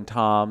doubting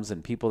Toms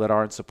and people that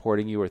aren't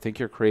supporting you or think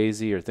you're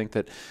crazy or think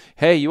that,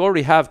 hey, you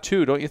already have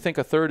 2. Don't you think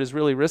a 3rd is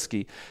really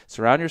risky?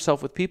 Surround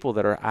yourself with people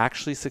that are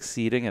actually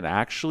succeeding and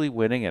actually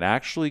winning and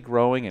actually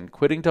growing and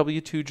quitting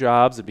W-2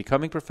 jobs and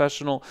becoming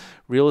professional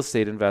real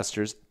estate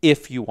investors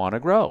if you want to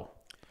grow.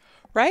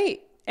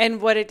 Right.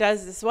 And what it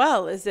does as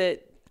well is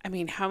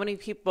how many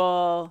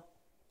people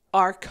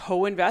are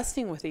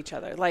co-investing with each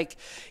other?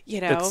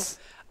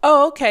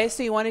 Oh, okay.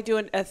 So you want to do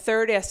a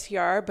 3rd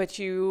STR, but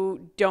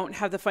you don't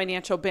have the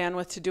financial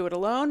bandwidth to do it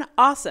alone?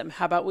 Awesome.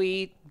 How about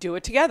we do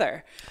it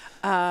together?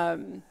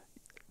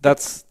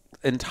 That's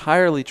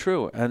entirely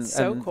true. And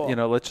cool.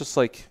 Let's just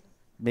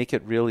make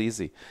it real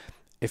easy.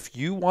 If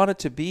you wanted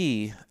to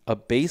be a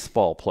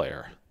baseball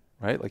player,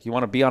 right? You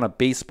want to be on a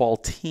baseball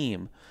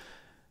team,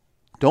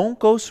 don't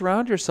go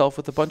surround yourself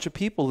with a bunch of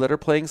people that are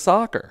playing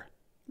soccer.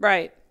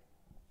 Right.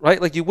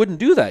 Right? You wouldn't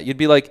do that. You'd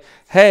be like,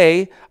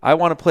 hey, I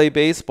want to play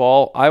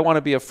baseball. I want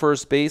to be a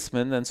first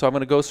baseman. And so I'm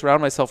going to go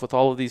surround myself with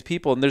all of these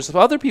people. And there's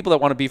other people that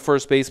want to be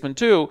first baseman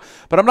too.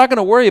 But I'm not going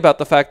to worry about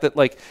the fact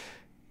that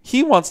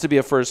he wants to be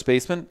a first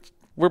baseman.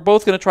 We're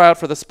both going to try out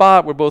for the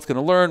spot. We're both going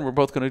to learn. We're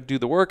both going to do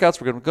the workouts.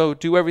 We're going to go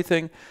do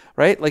everything.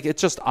 Right?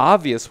 It's just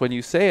obvious when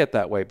you say it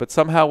that way. But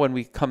somehow when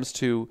it comes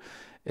to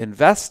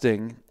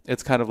investing,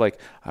 it's kind of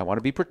I want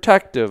to be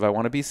protective. I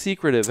want to be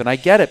secretive. And I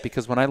get it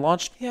because when I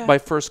launched my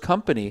first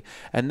company,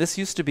 and this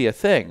used to be a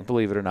thing,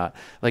 believe it or not,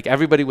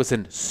 everybody was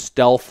in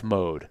stealth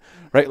mode,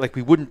 right?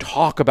 We wouldn't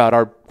talk about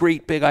our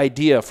great big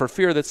idea for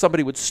fear that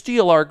somebody would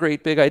steal our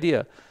great big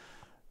idea.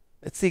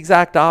 It's the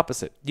exact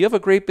opposite. You have a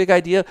great big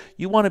idea.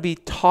 You want to be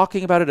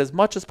talking about it as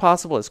much as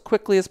possible, as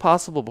quickly as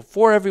possible,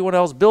 before everyone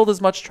else. Build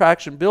as much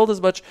traction, build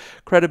as much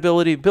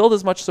credibility, build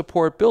as much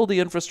support, build the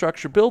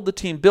infrastructure, build the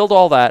team, build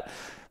all that.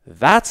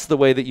 That's the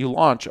way that you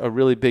launch a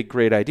really big,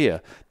 great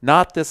idea.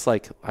 Not this I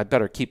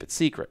better keep it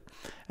secret.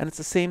 And it's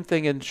the same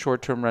thing in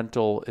short-term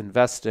rental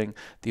investing.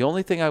 The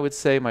only thing I would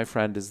say, my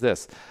friend, is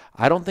this.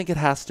 I don't think it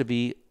has to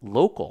be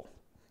local.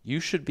 You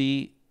should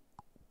be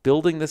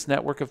building this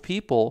network of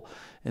people.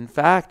 In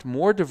fact,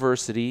 more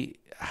diversity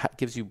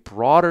gives you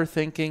broader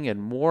thinking and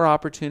more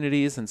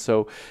opportunities. And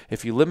so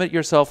if you limit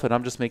yourself, and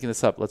I'm just making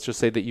this up, let's just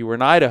say that you were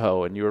in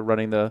Idaho and you were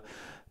running the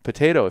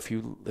potato. If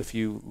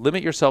you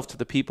limit yourself to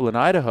the people in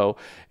Idaho,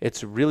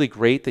 it's really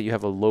great that you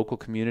have a local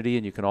community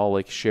and you can all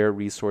share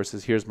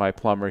resources. Here's my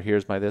plumber,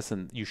 here's my this,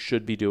 and you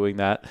should be doing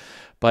that.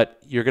 But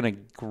you're going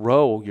to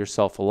grow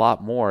yourself a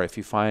lot more if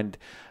you find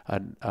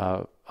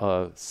a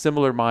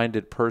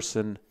similar-minded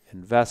person,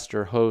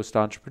 investor, host,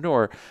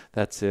 entrepreneur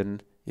that's in,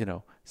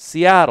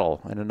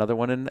 Seattle, and another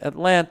one in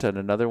Atlanta, and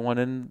another one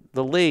in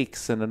the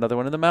lakes, and another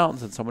one in the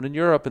mountains, and someone in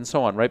Europe, and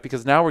so on, right?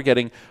 Because now we're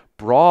getting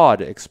broad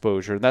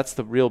exposure, and that's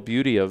the real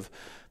beauty of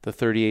the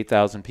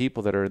 38,000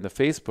 people that are in the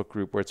Facebook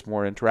group, where it's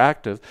more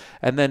interactive,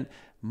 and then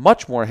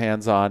much more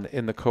hands-on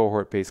in the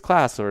cohort-based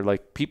class, or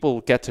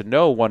people get to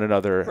know one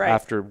another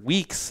after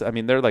weeks. I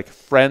mean, they're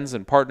friends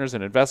and partners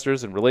and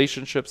investors and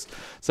relationships.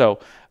 So,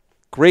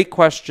 great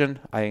question.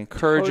 I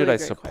encourage it. I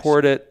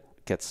support it.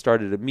 Get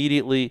started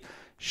immediately.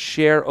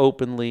 Share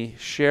openly,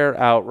 share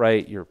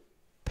outright your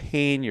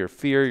pain, your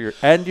fear,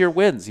 and your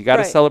wins. You got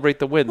to celebrate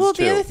the wins too. Well,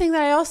 the other thing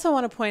that I also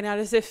want to point out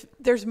is if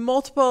there's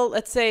multiple,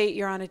 let's say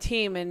you're on a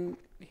team and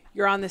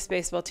you're on this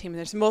baseball team and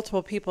there's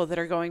multiple people that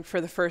are going for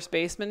the first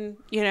baseman,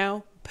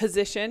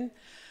 position,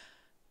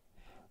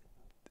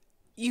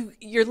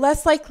 you're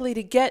less likely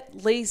to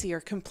get lazy or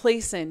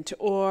complacent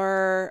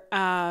or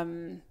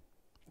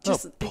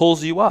just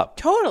pulls you up.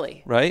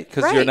 Totally. Right?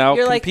 Because you're now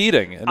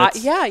competing.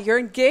 And you're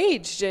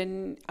engaged.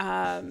 And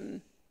I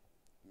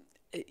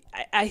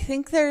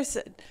think there's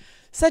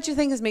such a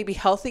thing as maybe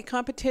healthy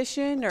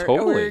competition or I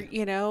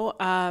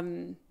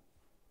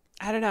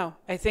don't know.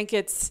 I think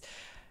it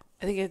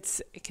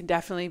can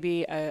definitely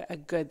be a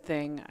good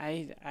thing.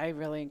 I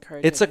really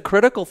encourage it. It's a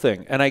critical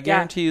thing. And I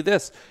guarantee you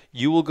this,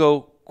 you will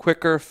go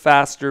quicker,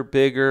 faster,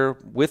 bigger,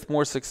 with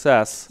more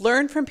success.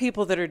 Learn from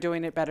people that are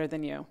doing it better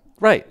than you.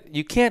 Right.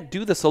 You can't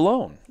do this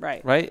alone.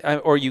 Right. Right?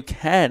 Or you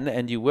can,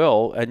 and you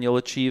will, and you'll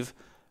achieve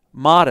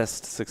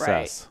modest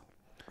success.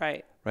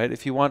 Right. Right?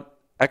 If you want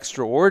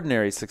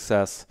extraordinary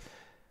success,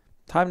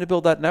 time to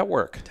build that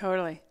network.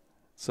 Totally.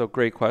 So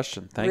great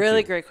question. Thank you.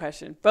 Really great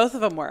question. Both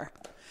of them were.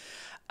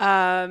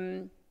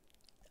 Awesome.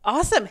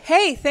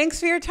 Hey,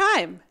 thanks for your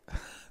time.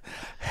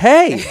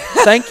 Hey,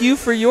 thank you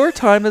for your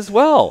time as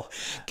well.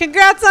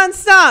 Congrats on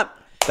Stomp.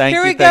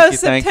 Here we go,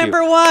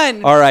 September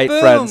 1. All right,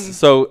 Boom. friends.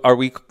 So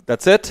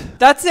that's it?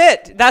 That's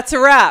it. That's a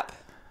wrap.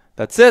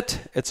 That's it.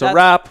 It's a That's-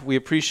 wrap. We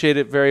appreciate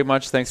it very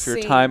much. Thanks for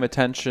your See. time,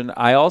 attention.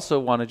 I also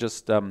want to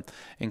just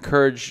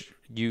encourage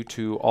you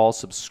to all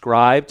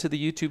subscribe to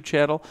the YouTube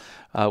channel.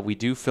 We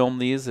do film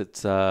these.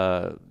 It's,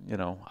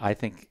 I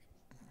think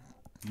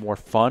more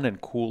fun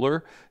and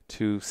cooler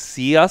to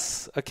see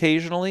us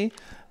occasionally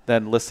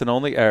than listen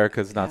only.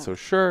 Erica's not so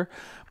sure,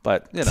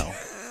 but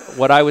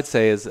what I would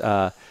say is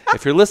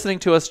if you're listening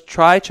to us,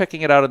 try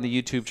checking it out on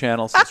the YouTube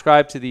channel,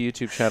 subscribe to the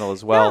YouTube channel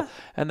as well,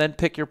 and then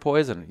pick your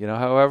poison,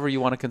 however you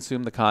want to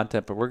consume the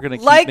content, but we're going to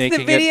keep making it. Like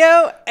the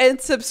video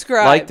and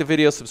subscribe. Like the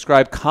video,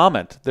 subscribe,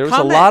 comment. There was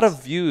a lot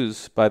of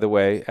views, by the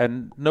way,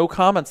 and no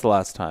comments the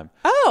last time.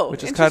 Oh,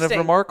 which is kind of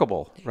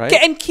remarkable, right?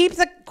 And keep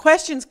the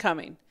questions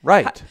coming.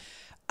 Right.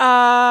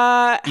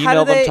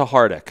 Email them to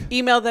Hardik.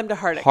 Email them to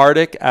Hardik.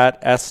 Hardik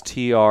at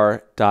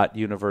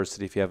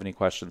str.university if you have any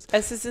questions.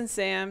 S is in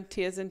Sam,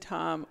 T is in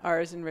Tom,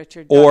 R is in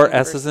Richard. Or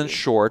S is in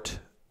short,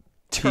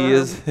 T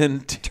is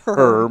in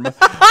term,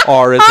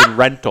 R is in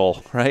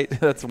rental, right?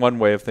 That's one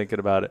way of thinking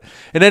about it.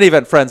 In any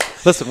event, friends,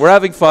 listen, we're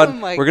having fun.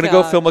 We're going to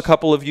go film a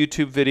couple of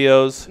YouTube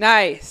videos.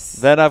 Nice.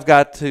 Then I've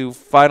got to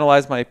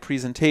finalize my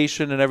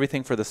presentation and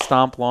everything for the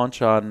Stomp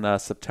launch on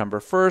September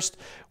 1st.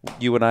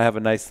 You and I have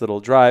a nice little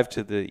drive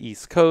to the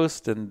East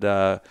Coast, and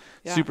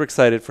super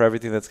excited for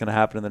everything that's going to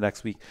happen in the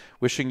next week.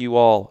 Wishing you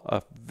all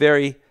a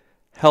very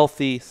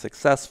healthy,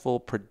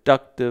 successful,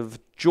 productive,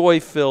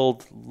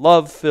 joy-filled,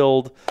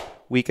 love-filled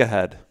week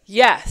ahead.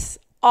 Yes,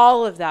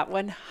 all of that,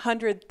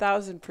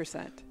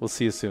 100,000%. We'll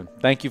see you soon.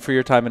 Thank you for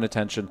your time and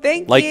attention.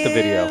 Like the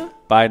video.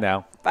 Bye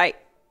now. Bye.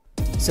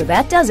 So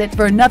that does it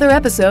for another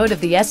episode of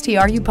the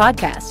STRU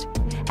podcast.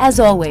 As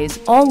always,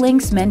 all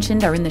links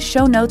mentioned are in the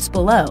show notes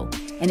below.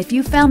 And if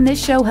you found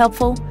this show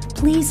helpful,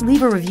 please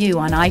leave a review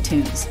on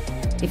iTunes.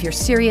 If you're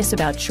serious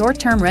about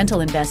short-term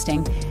rental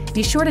investing,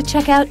 be sure to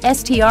check out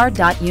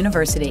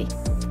str.university.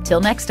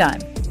 Till next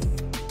time.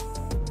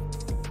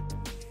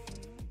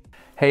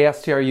 Hey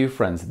STRU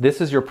friends, this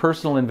is your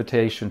personal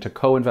invitation to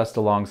co-invest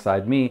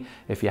alongside me.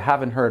 If you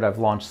haven't heard, I've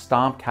launched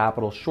Stomp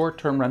Capital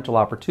Short-Term Rental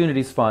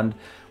Opportunities Fund,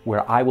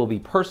 where I will be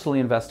personally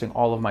investing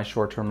all of my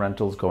short-term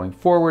rentals going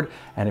forward.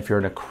 And if you're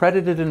an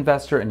accredited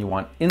investor and you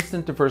want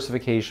instant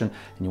diversification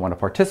and you want to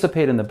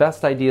participate in the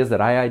best ideas that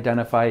I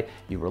identify,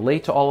 you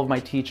relate to all of my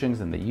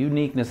teachings and the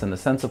uniqueness and the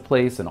sense of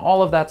place and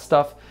all of that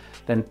stuff,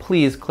 then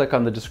please click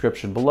on the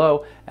description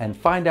below and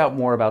find out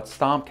more about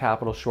Stomp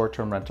Capital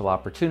short-term rental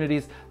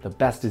opportunities. The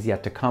best is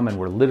yet to come and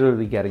we're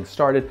literally getting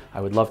started. I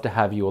would love to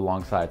have you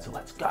alongside, so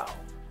let's go.